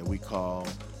podcast that we call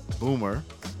Boomer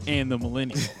and the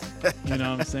Millennial. You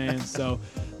know what I'm saying? So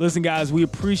listen, guys, we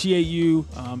appreciate you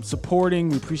supporting.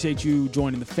 We appreciate you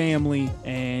joining the family,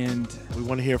 and we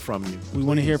want to hear from you. We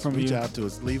want to hear from you. Reach out to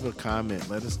us. Leave a comment.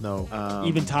 Let us know.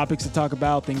 Even topics to talk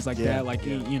about, things like that.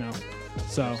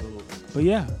 So, absolutely. But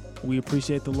yeah, we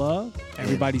appreciate the love.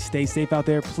 Everybody stay safe out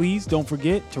there. Please don't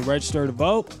forget to register to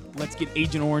vote. Let's get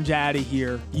Agent Orange out of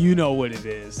here. You know what it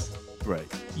is. Right.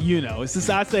 It's just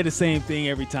I say the same thing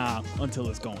every time until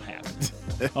it's going to happen.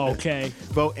 Okay.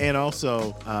 Vote, and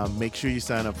also make sure you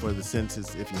sign up for the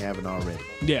census if you haven't already.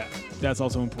 Yeah, that's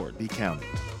also important. Be counted.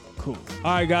 Cool.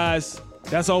 All right, guys.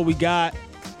 That's all we got.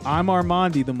 I'm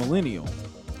Armandi, the Millennial.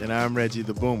 And I'm Reggie,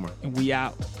 the Boomer. And we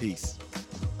out. Peace.